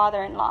her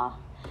father-in-law.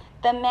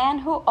 The man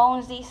who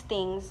owns these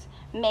things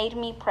made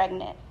me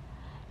pregnant.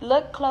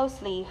 Look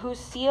closely whose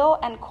seal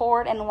and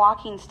cord and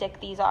walking stick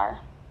these are.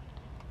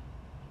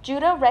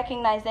 Judah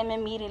recognized them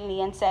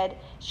immediately and said,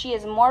 she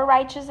is more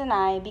righteous than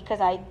I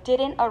because I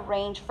didn't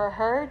arrange for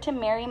her to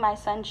marry my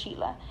son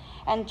Shelah.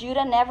 And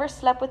Judah never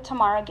slept with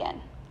Tamar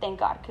again. Thank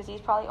God, because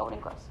he's probably old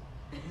and gross.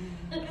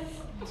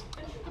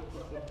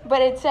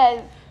 But it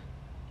says,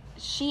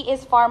 she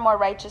is far more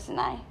righteous than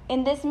I.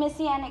 In this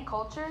Messianic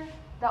culture,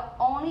 the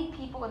only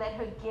people that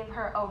could give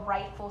her a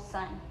rightful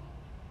son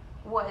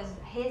was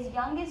his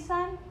youngest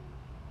son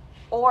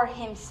or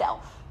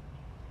himself.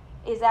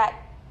 Is that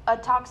a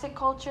toxic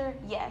culture?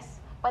 Yes.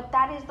 But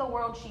that is the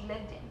world she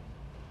lived in.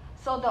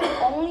 So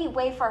the only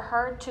way for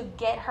her to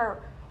get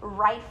her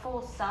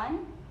rightful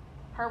son,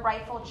 her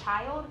rightful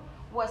child,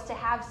 was to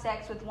have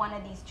sex with one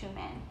of these two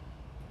men.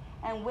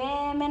 And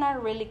women are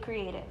really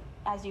creative,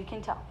 as you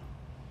can tell.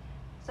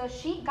 So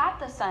she got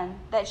the son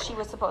that she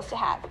was supposed to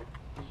have.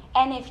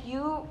 And if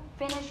you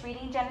finish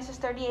reading Genesis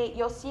 38,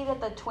 you'll see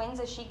that the twins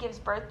that she gives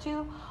birth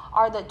to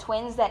are the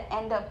twins that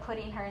end up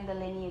putting her in the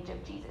lineage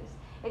of Jesus.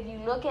 If you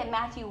look at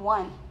Matthew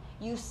 1,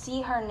 you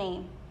see her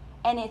name.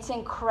 And it's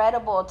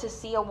incredible to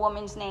see a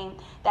woman's name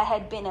that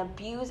had been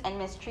abused and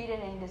mistreated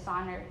and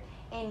dishonored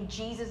in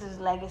Jesus'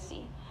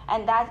 legacy.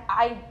 And that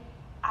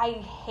I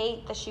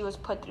hate that she was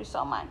put through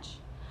so much.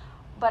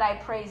 But I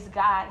praise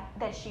God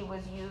that she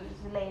was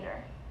used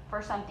later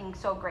for something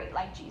so great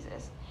like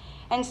Jesus.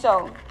 And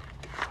so,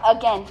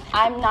 again,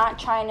 I'm not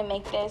trying to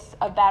make this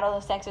a battle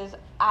of sexes.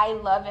 I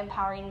love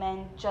empowering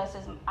men just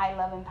as I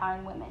love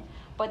empowering women.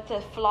 But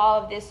the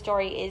flaw of this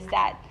story is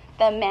that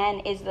the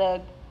man is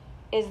the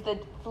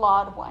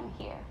flawed one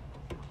here.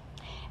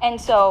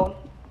 And so,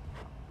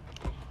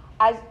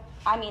 I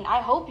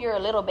hope you're a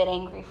little bit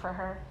angry for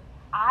her.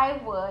 I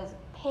was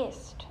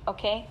pissed,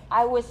 okay?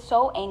 I was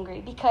so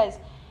angry because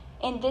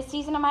in this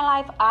season of my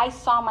life, I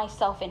saw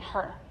myself in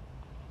her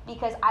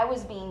because I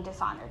was being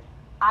dishonored.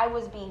 I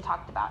was being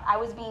talked about. I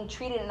was being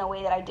treated in a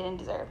way that I didn't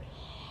deserve.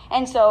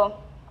 And so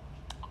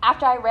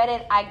after I read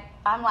it,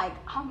 I'm like,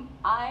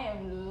 I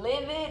am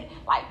livid,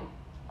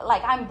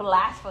 like I'm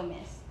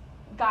blasphemous.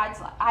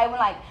 I'm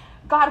like,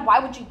 God, why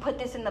would you put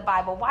this in the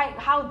Bible?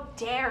 How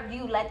dare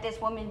you let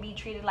this woman be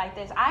treated like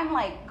this? I'm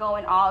like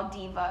going all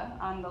diva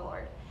on the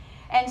Lord.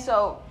 And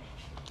so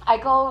I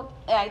go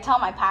and I tell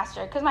my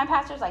pastor, because my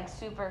pastor's like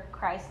super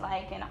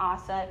Christ-like and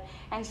awesome.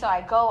 And so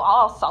I go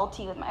all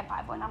salty with my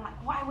Bible. And I'm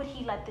like, why would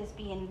he let this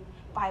be in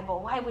Bible?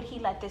 Why would he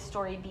let this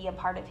story be a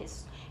part of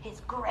his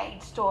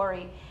great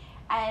story?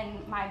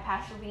 And my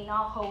pastor, being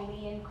all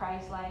holy and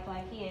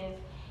Christ-like he is,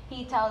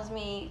 he tells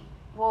me,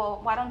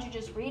 well, why don't you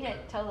just read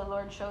it till the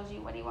Lord shows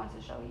you what he wants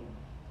to show you?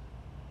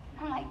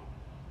 I'm like,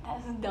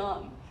 that's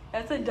dumb.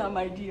 That's a dumb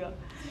idea.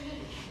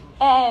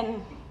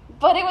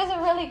 But it was a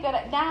really good,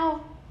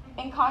 now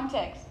in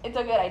context, it's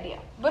a good idea.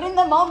 But in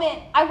the moment,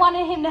 I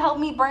wanted him to help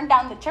me burn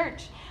down the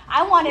church.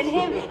 I wanted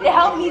him to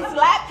help me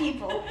slap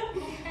people.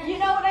 You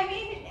know what I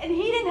mean? And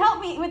he didn't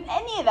help me with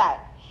any of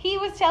that. He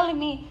was telling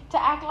me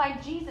to act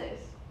like Jesus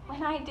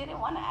when I didn't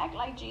want to act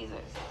like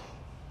Jesus.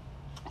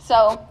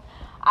 So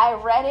I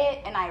read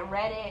it and I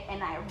read it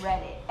and I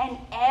read it. And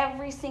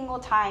every single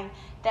time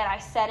that I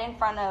sat in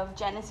front of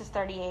Genesis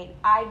 38,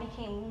 I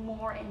became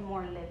more and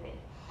more livid.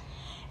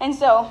 And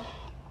so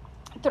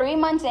 3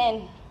 months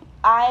in,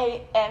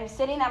 I am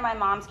sitting at my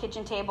mom's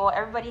kitchen table.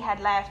 Everybody had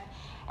left.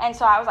 And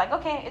so I was like,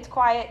 okay, it's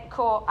quiet.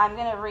 Cool. I'm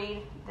going to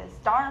read this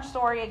darn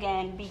story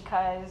again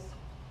because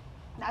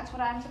that's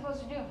what I'm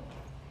supposed to do.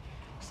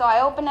 So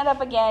I open it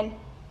up again.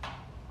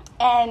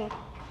 And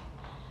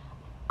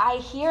I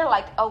hear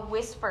like a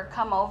whisper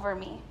come over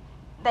me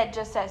that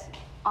just says,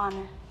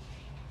 honor,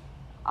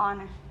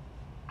 honor.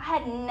 I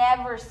had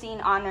never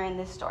seen honor in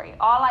this story.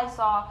 All I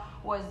saw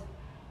was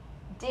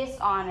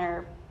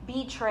dishonor,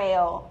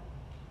 betrayal,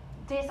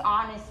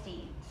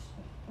 dishonesty,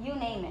 you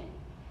name it.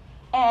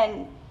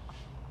 And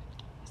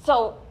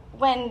so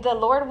when the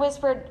Lord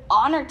whispered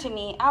honor to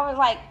me, I was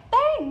like,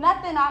 there ain't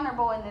nothing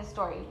honorable in this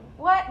story.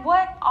 What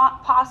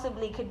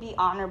possibly could be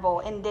honorable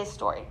in this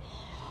story?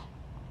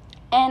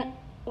 And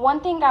one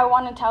thing I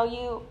want to tell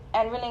you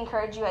and really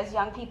encourage you as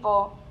young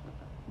people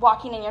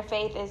walking in your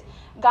faith is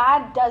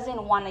God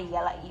doesn't want to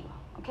yell at you,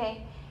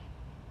 okay?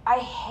 I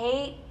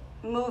hate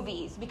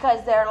movies,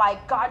 because they're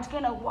like, God's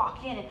going to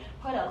walk in and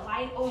put a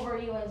light over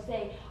you and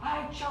say,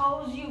 I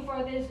chose you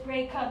for this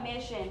great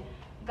commission.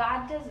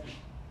 God does,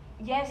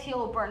 yes,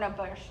 he'll burn a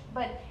bush,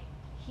 but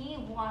he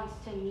wants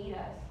to meet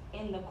us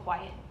in the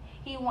quiet.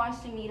 He wants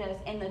to meet us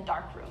in the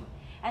dark room.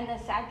 And the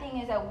sad thing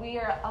is that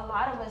a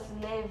lot of us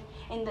live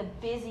in the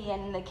busy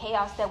and in the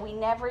chaos that we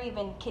never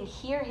even can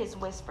hear his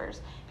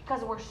whispers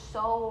because we're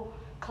so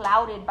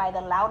clouded by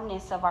the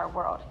loudness of our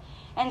world.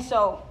 And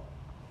so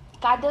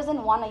God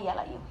doesn't want to yell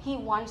at you. He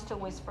wants to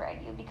whisper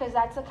at you because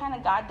that's the kind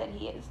of God that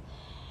he is.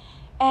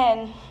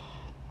 And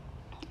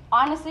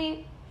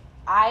honestly,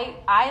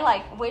 I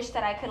like wish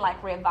that I could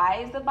like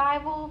revise the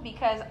Bible,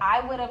 because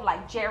I would have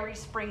like Jerry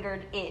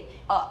Springered it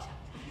up.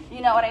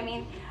 You know what I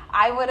mean?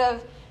 I would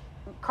have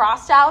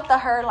crossed out the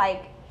her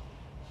like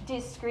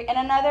discreet. In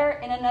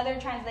another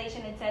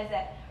translation, it says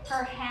that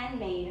her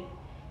handmaid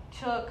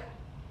took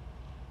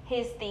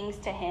his things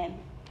to him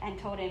and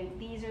told him,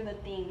 these are the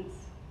things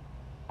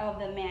of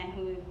the man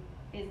who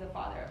is the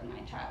father of my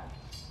child.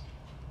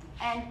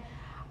 And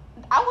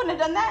I wouldn't have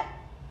done that.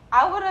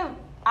 I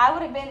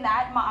would have been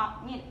that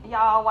mom.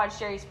 Y'all watch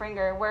Jerry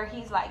Springer, where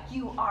he's like,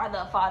 you are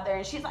the father.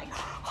 And she's like,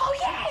 oh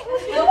yeah,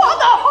 you are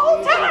the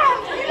whole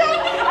time. You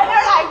know? And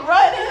they're like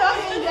running up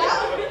and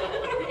down.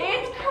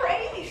 It's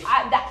crazy.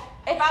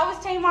 If I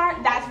was Tamar,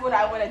 that's what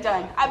I would have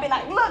done. I'd be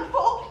like, look,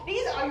 fool,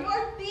 these are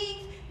your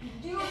things.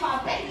 You're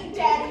my baby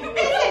daddy.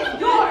 This is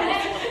yours.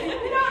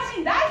 You know what I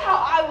mean? That's how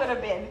I would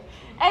have been.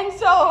 And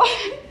so,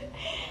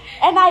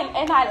 and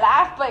I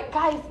laugh, but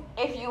guys,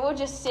 if you will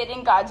just sit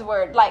in God's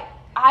word, like,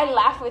 I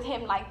laugh with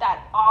him like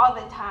that all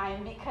the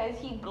time because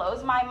he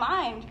blows my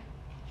mind.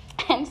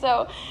 And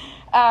so,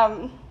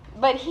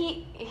 but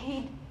she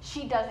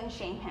doesn't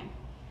shame him.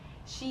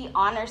 She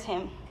honors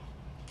him.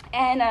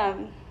 And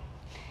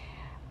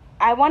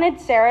I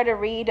wanted Sarah to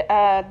read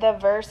the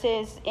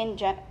verses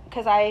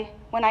because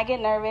when I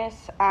get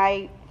nervous,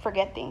 I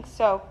forget things.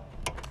 So,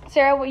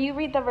 Sarah, will you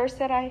read the verse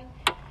that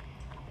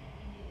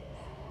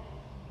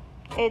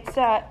It's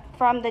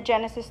from the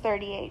Genesis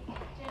 38.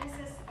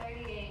 Genesis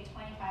 38,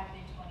 25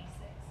 through 26.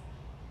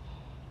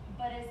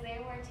 But as they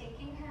were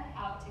taking her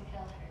out to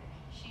kill her,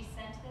 she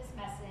sent this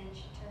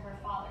message to her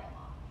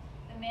father-in-law.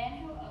 The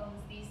man who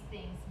owns these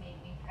things made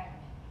me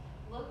pregnant.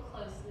 Look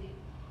closely,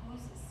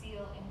 whose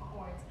seal and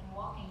cords and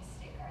walking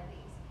stick are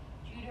these?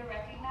 Judah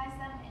recognized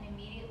them and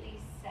immediately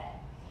said,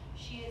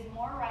 she is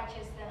more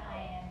righteous than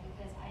I am,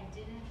 because I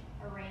didn't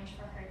arrange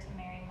for her to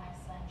marry my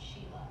son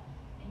Shelah.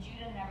 And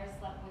Judah never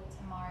slept with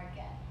Tamar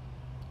again.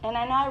 And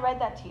I know I read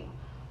that to you,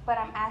 but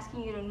I'm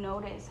asking you to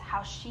notice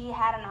how she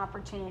had an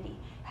opportunity.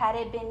 Had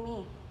it been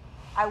me,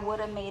 I would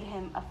have made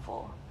him a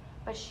fool.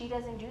 But she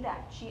doesn't do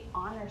that. She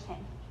honors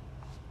him.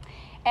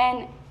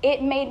 And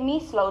it made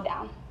me slow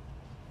down.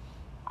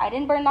 I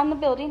didn't burn down the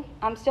building.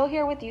 I'm still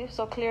here with you,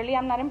 so clearly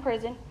I'm not in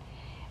prison.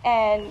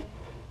 And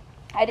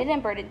I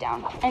didn't burn it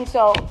down. And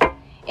so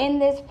in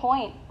this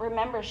point,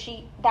 remember,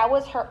 that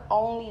was her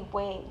only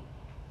way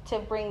to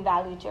bring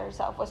value to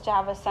herself, was to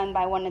have a son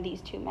by one of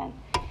these two men.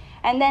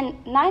 And then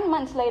 9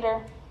 months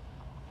later,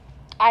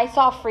 I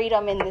saw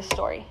freedom in this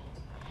story.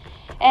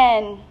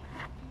 And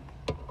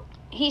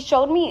he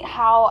showed me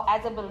how,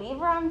 as a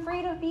believer, I'm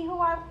free to be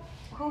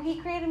who he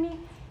created me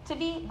to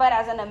be. But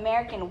as an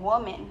American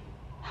woman,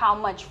 how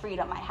much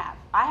freedom I have.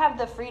 I have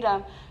the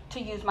freedom to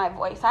use my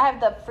voice. I have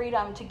the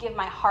freedom to give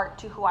my heart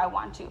to who I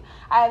want to.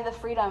 I have the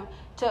freedom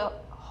to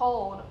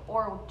hold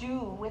or do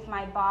with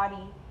my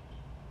body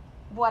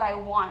what I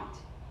want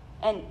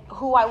and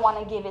who I want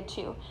to give it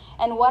to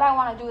and what I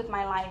want to do with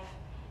my life.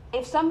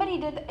 If somebody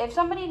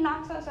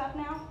knocks us up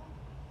now,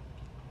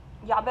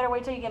 y'all better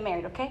wait till you get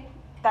married, okay?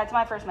 That's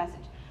my first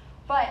message.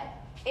 But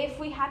if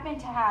we happen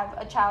to have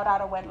a child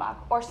out of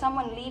wedlock or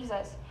someone leaves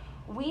us,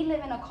 we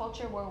live in a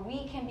culture where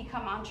we can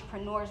become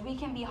entrepreneurs, we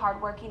can be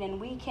hardworking, and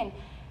we can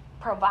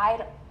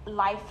provide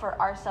life for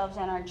ourselves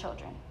and our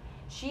children.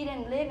 She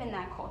didn't live in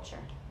that culture.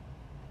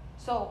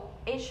 So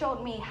it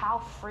showed me how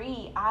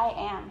free I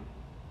am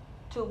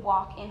to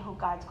walk in who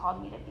God's called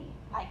me to be.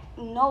 Like,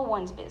 no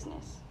one's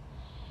business.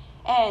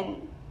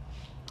 And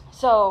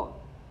so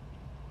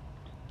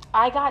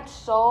I got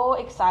so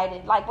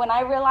excited. Like, when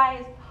I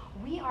realized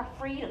we are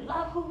free to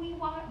love who we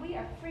want, we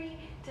are free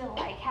to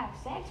like have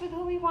sex with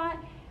who we want.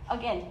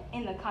 Again,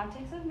 in the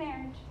context of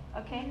marriage,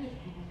 okay?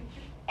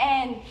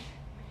 And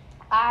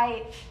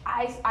I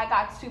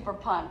got super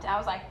pumped. I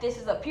was like, this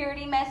is a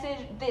purity message.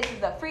 This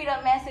is a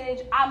freedom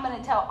message. I'm going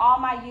to tell all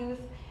my youth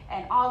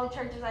and all the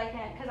churches I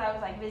can, because I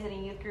was like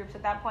visiting youth groups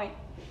at that point.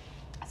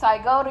 So I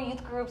go to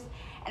youth groups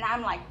and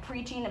I'm like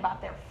preaching about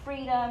their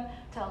freedom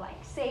to like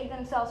save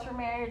themselves from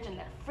marriage and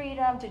their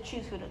freedom to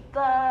choose who to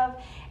love.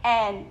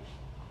 And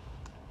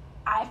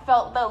I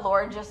felt the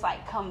Lord just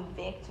like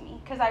convict me,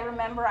 because I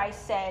remember I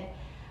said,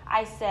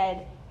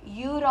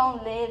 you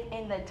don't live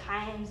in the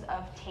times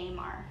of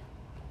Tamar.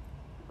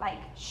 Like,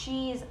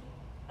 she's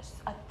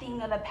a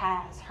thing of the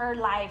past. Her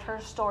life, her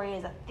story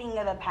is a thing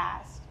of the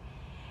past.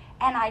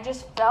 And I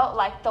just felt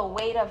like the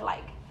weight of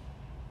like,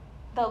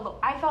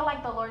 I felt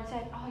like the Lord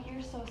said, oh,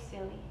 you're so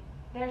silly.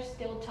 there's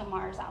still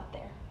Tamars out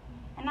there.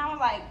 And I was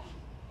like,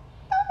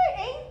 no,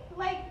 there ain't.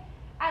 Like,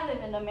 I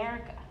live in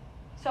America.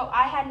 So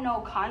I had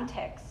no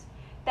context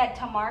that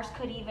Tamars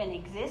could even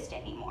exist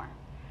anymore.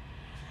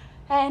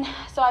 And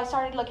so I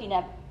started looking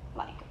up,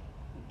 like,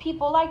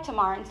 people like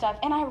Tamar and stuff.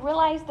 And I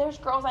realized there's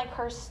girls like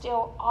her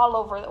still all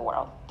over the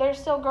world. There's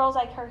still girls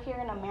like her here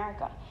in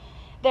America.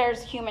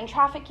 There's human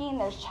trafficking.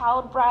 There's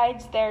child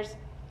brides. There's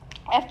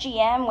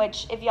FGM,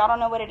 which, if y'all don't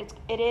know what it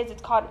is,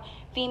 it's called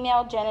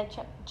female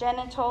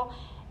genital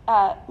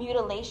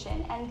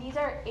mutilation. And these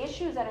are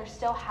issues that are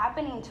still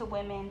happening to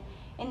women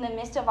in the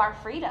midst of our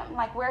freedom.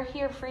 Like, we're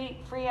here free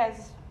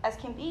as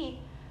can be,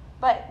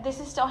 but this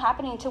is still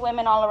happening to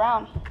women all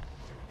around.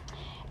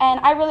 And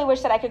I really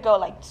wish that I could go,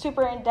 like,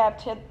 super in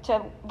depth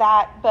to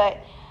that, but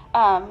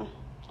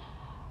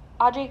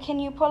Audrey, can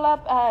you pull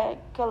up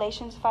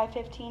Galatians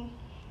 5:15?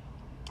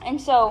 And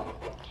so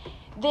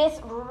this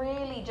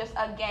really just,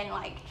 again,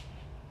 like,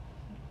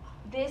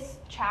 this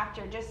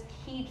chapter just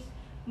keeps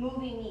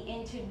moving me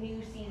into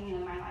new seasons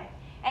in my life.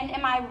 And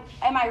am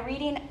I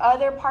reading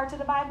other parts of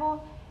the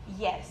Bible?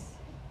 Yes.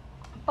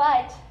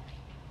 But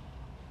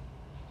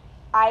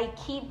I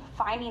keep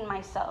finding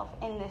myself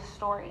in this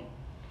story.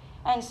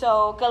 And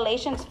so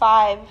Galatians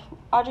 5,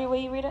 Audrey, will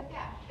you read it?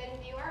 Yeah. But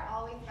if you are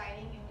always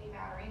fighting and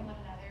devouring one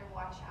another,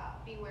 watch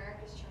out. Beware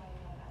of destroying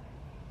one another.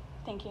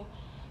 Thank you.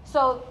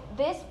 So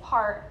this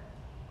part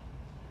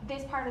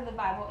of the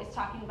Bible is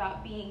talking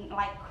about being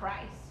like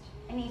Christ.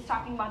 And he's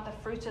talking about the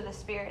fruits of the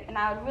Spirit. And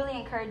I would really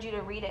encourage you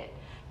to read it,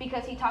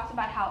 because he talks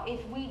about how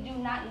if we do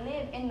not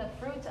live in the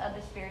fruits of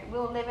the Spirit,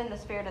 we'll live in the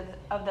spirit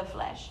of the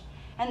flesh.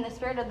 And the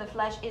spirit of the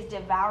flesh is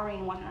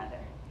devouring one another.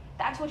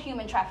 That's what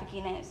human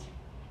trafficking is.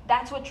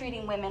 That's what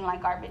treating women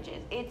like garbage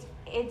is.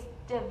 It's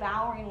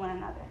devouring one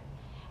another.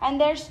 And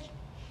there's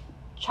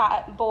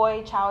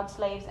child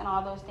slaves and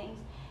all those things.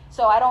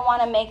 So I don't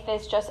want to make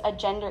this just a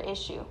gender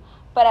issue.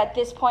 But at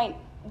this point,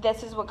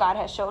 this is what God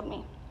has showed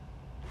me.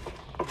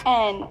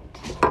 And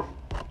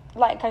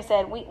like I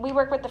said, we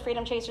work with the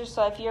Freedom Chasers,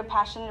 so if you're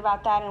passionate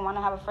about that and want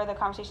to have a further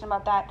conversation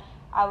about that,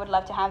 I would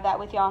love to have that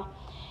with y'all.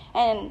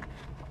 And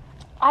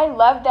I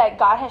love that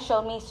God has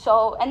showed me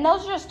so, and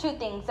those are just two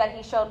things that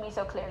he showed me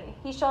so clearly.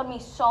 He showed me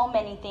so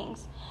many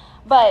things.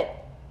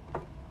 But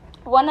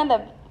one of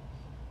the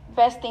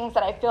best things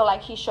that I feel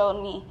like he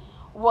showed me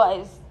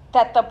was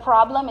that the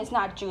problem is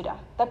not Judah.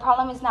 The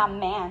problem is not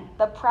man.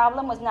 The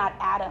problem was not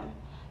Adam.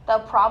 The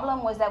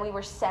problem was that we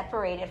were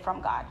separated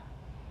from God.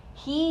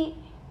 He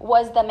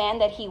was the man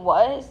that he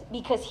was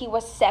because he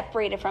was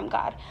separated from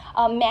God.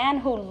 A man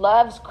who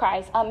loves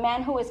Christ, a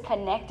man who is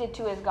connected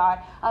to his God,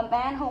 a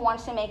man who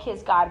wants to make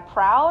his God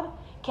proud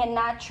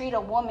cannot treat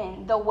a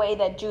woman the way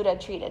that Judah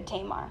treated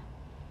Tamar.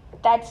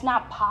 That's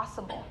not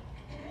possible.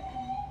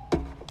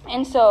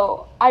 And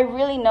so I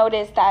really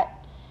noticed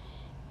that.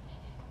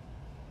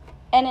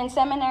 And in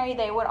seminary,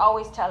 they would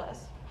always tell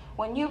us,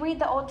 when you read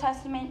the Old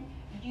Testament,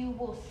 you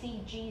will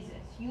see Jesus.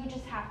 You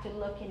just have to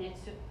look in it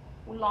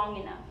long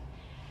enough.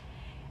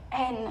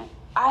 And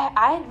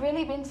I had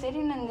really been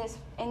sitting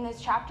in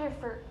this chapter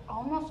for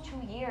almost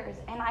 2 years,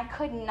 and I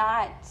could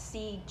not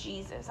see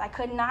Jesus. I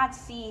could not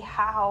see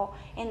how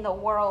in the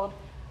world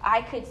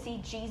I could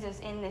see Jesus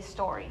in this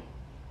story.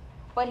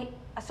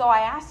 So I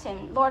asked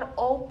him, Lord,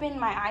 open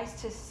my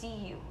eyes to see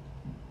you,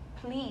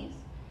 please.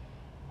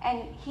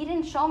 And he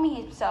didn't show me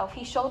himself.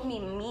 He showed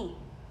me.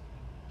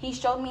 He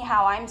showed me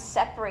how I'm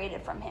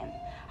separated from him.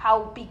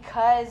 How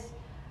because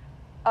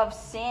of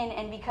sin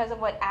and because of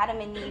what Adam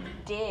and Eve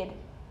did,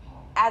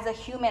 as a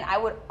human, I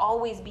would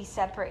always be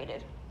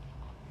separated.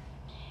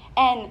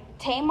 And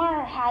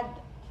Tamar had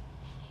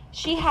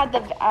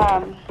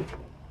the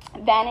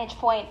vantage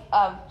point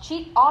of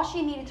all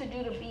she needed to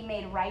do to be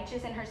made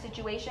righteous in her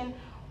situation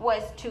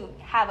was to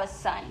have a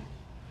son.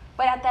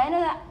 But at the end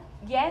of that,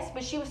 yes,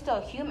 but she was still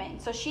a human,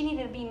 so she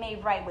needed to be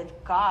made right with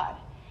God.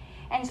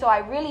 And so I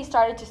really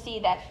started to see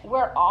that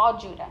we're all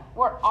Judah.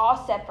 We're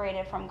all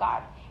separated from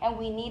God, and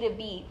we need to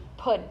be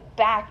put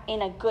back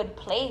in a good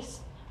place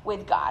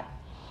with God.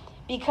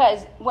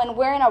 Because when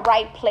we're in a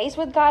right place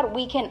with God,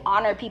 we can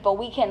honor people,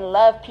 we can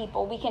love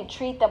people, we can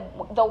treat them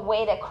the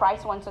way that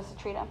Christ wants us to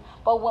treat them.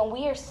 But when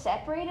we are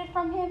separated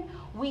from him,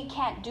 we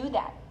can't do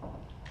that.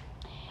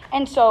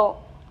 And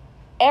so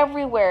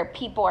everywhere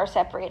people are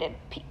separated.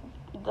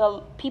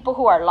 The people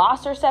who are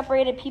lost are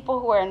separated.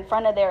 People who are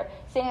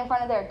sitting in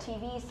front of their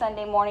TV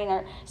Sunday morning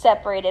are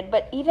separated.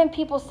 But even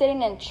people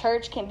sitting in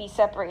church can be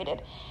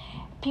separated.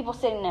 People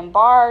sitting in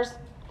bars.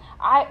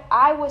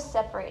 I was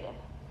separated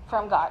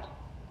from God.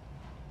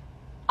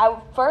 I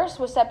first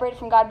was separated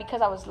from God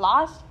because I was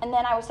lost, and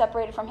then I was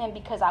separated from him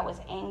because I was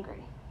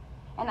angry.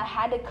 And I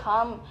had to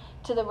come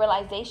to the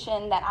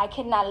realization that I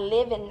could not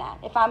live in that.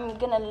 If I'm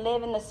going to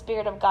live in the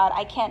Spirit of God,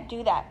 I can't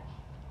do that.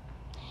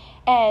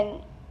 And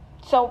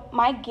so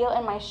my guilt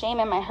and my shame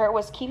and my hurt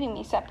was keeping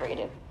me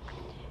separated.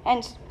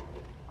 And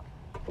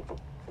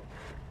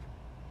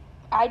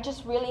I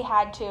just really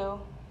had to.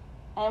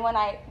 And when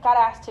I got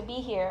asked to be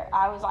here,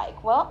 I was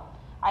like, well,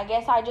 I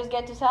guess I just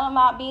get to tell them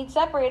about being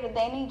separated.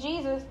 They need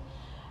Jesus.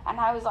 And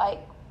I was like,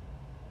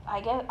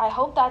 I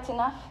hope that's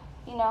enough,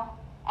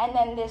 And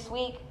then this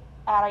week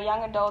at our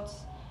young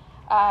adults,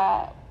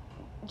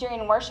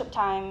 during worship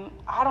time,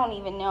 I don't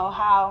even know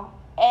how.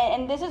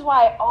 And this is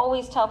why I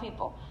always tell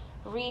people,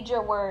 read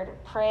your word,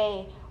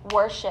 pray,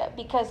 worship,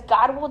 because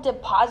God will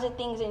deposit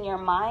things in your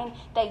mind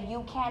that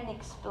you can't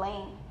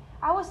explain.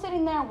 I was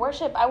sitting there in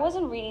worship. I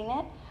wasn't reading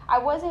it. I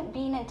wasn't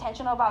being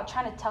intentional about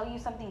trying to tell you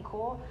something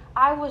cool.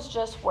 I was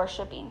just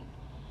worshiping.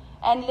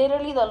 And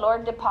literally the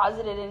Lord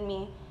deposited in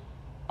me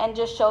and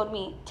just showed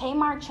me,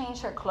 Tamar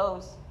changed her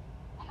clothes.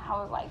 And I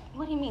was like,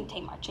 what do you mean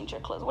Tamar changed her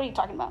clothes? What are you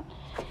talking about?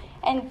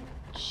 And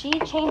she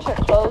changed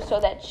her clothes so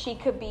that she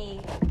could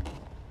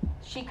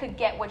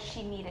get what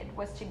she needed,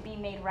 was to be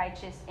made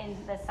righteous in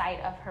the sight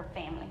of her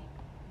family.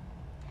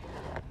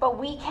 But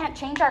we can't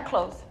change our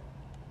clothes.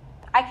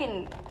 I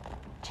can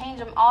change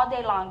them all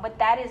day long, but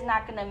that is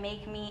not going to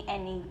make me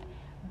any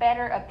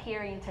better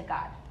appearing to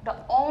God. The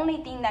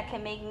only thing that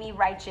can make me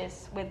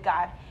righteous with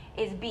God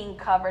is being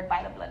covered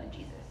by the blood of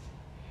Jesus.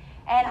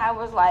 And I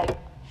was like,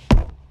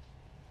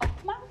 oh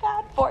my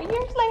God, 4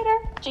 years later,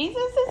 Jesus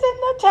is in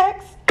the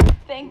text.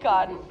 Thank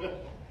God.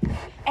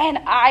 And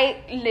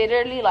I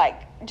literally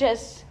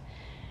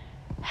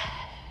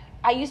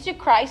I used to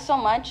cry so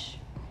much,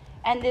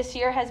 and this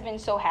year has been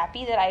so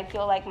happy that I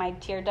feel like my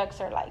tear ducts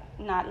are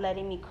not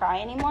letting me cry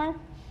anymore.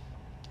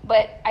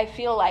 But I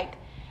feel like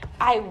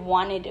I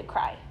wanted to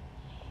cry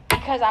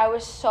because I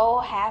was so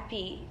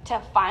happy to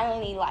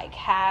finally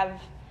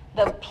have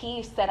the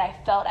peace that I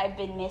felt I've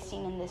been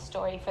missing in this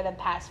story for the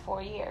past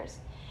 4 years.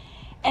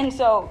 And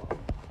so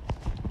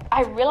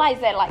I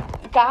realized that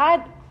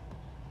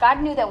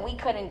God knew that we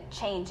couldn't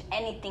change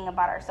anything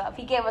about ourselves.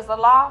 He gave us the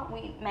law,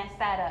 we messed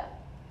that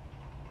up.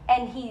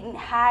 And he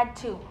had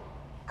to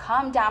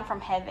come down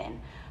from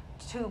heaven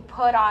to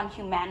put on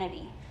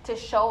humanity, to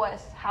show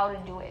us how to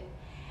do it.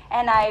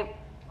 And I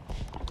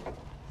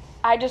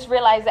just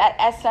realized that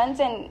as sons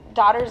and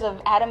daughters of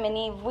Adam and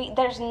Eve,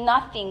 there's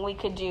nothing we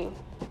could do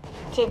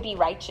to be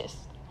righteous.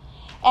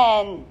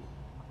 And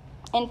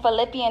in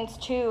Philippians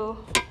 2,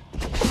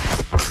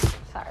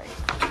 sorry,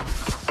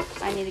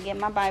 I need to get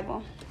my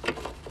Bible.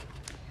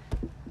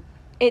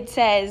 It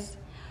says,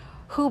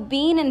 who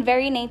being in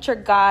very nature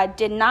God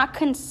did not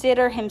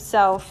consider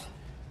himself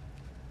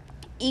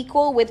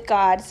equal with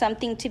God,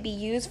 something to be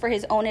used for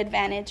his own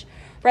advantage.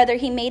 Rather,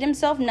 he made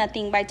himself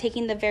nothing by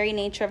taking the very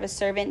nature of a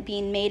servant,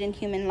 being made in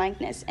human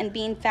likeness. And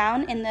being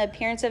found in the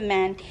appearance of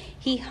man,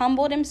 he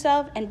humbled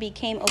himself and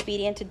became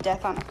obedient to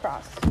death on a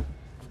cross.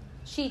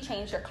 She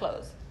changed her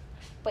clothes,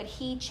 but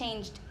he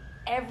changed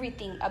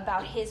everything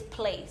about his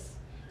place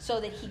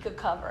so that he could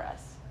cover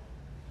us.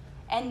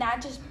 And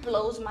that just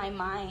blows my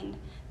mind,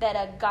 that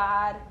a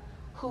God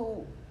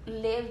who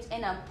lived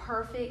in a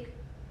perfect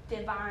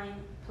divine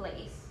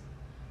place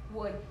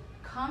would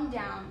come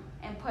down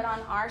and put on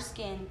our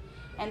skin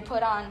and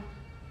put on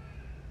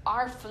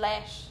our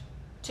flesh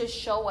to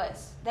show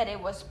us that it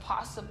was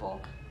possible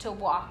to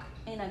walk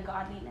in a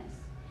godliness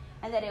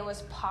and that it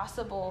was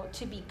possible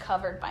to be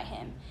covered by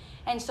him.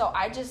 And so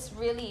I just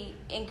really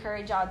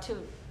encourage y'all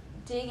to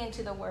dig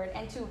into the word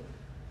and to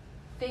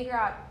figure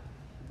out,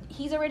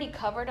 he's already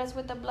covered us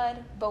with the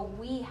blood, but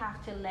we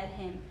have to let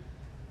him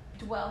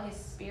dwell his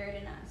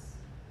spirit in us.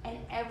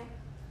 And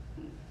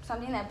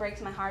something that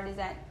breaks my heart is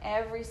that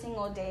every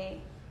single day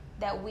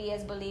that we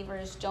as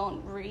believers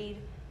don't read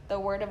the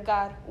word of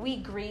God, we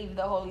grieve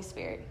the Holy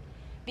Spirit,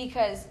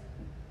 because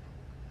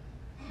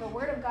the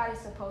word of God is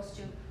supposed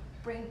to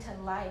bring to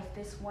life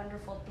this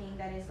wonderful thing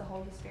that is the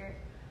Holy Spirit,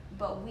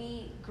 but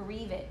we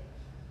grieve it.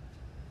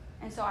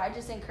 And so I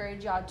just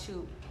encourage y'all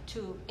to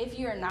if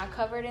you're not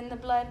covered in the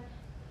blood,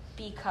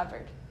 be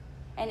covered.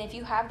 And if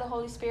you have the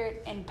Holy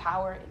Spirit,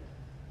 empower it.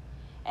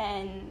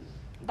 And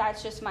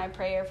that's just my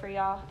prayer for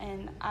y'all.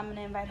 And I'm going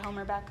to invite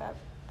Homer back up.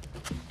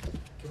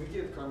 Can we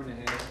give Carmen a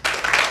hand?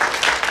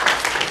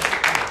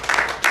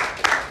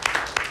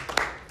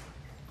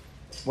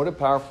 What a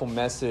powerful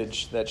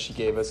message that she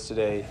gave us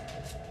today.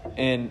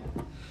 And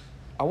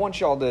I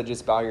want y'all to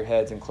just bow your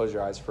heads and close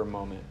your eyes for a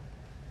moment.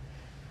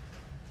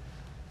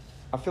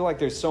 I feel like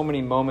there's so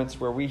many moments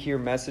where we hear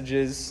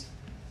messages.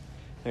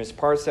 There's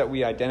parts that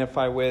we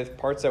identify with,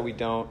 parts that we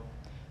don't.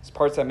 There's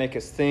parts that make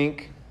us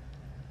think,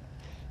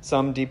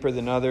 some deeper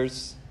than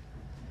others.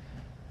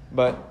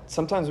 But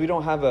sometimes we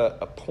don't have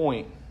a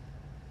point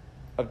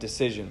of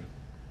decision.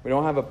 We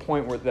don't have a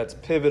point where that's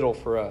pivotal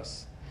for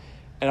us.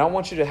 And I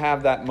want you to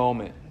have that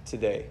moment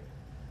today.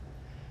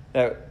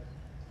 That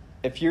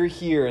if you're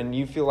here and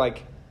you feel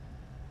like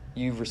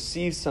you've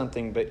received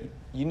something, but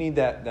you need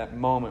that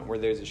moment where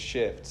there's a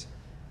shift,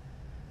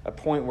 a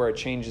point where a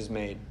change is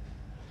made,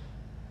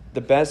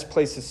 the best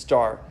place to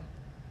start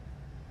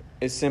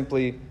is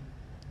simply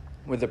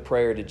with a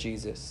prayer to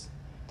Jesus.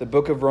 The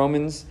book of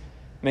Romans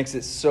makes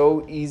it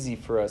so easy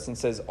for us and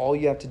says all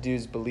you have to do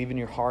is believe in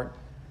your heart,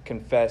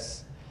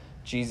 confess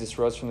Jesus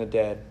rose from the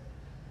dead,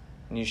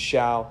 and you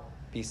shall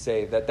be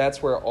saved.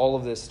 That's where all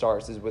of this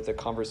starts, is with a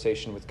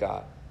conversation with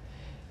God.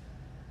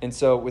 And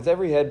so with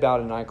every head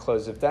bowed and eye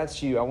closed, if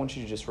that's you, I want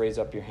you to just raise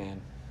up your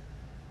hand.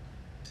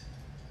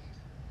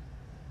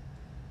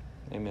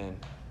 Amen.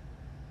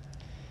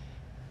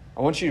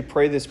 I want you to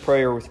pray this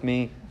prayer with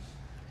me.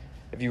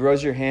 If you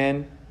rose your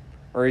hand,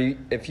 or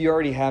if you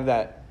already have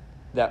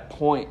that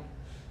point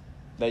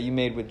that you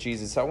made with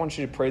Jesus, I want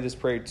you to pray this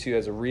prayer too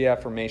as a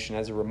reaffirmation,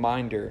 as a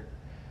reminder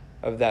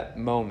of that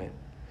moment.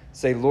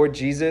 Say, Lord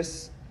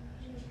Jesus,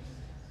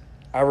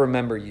 I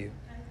remember you.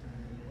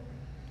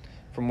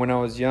 From when I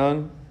was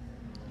young,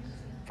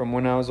 from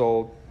when I was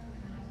old,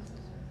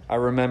 I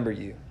remember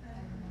you.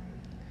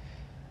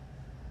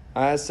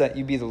 I ask that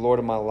you be the Lord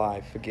of my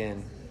life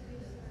again.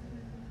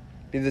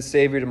 Be the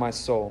Savior to my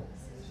soul.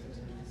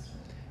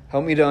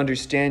 Help me to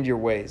understand your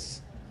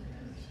ways.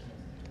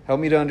 Help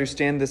me to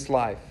understand this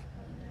life.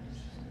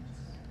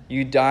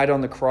 You died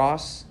on the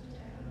cross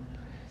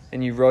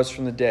and you rose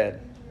from the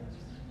dead.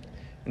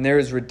 And there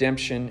is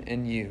redemption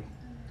in you.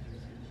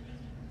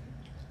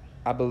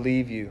 I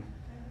believe you.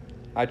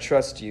 I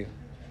trust you.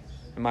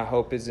 And my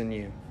hope is in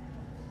you.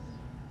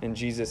 In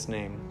Jesus'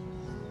 name.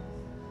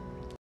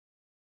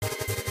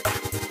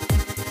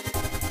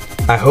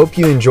 I hope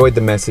you enjoyed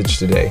the message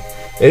today.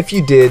 If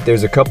you did,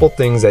 there's a couple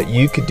things that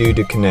you could do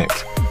to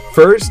connect.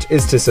 First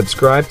is to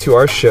subscribe to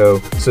our show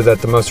so that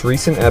the most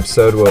recent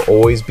episode will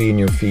always be in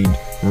your feed,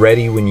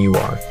 ready when you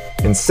are.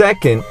 And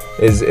second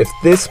is if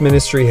this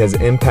ministry has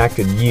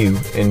impacted you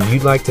and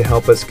you'd like to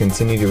help us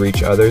continue to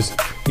reach others,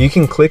 you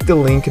can click the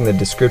link in the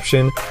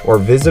description or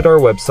visit our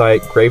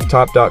website,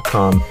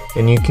 gravetop.com,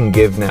 and you can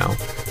give now.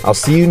 I'll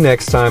see you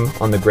next time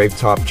on the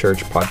Gravetop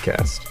Church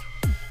podcast.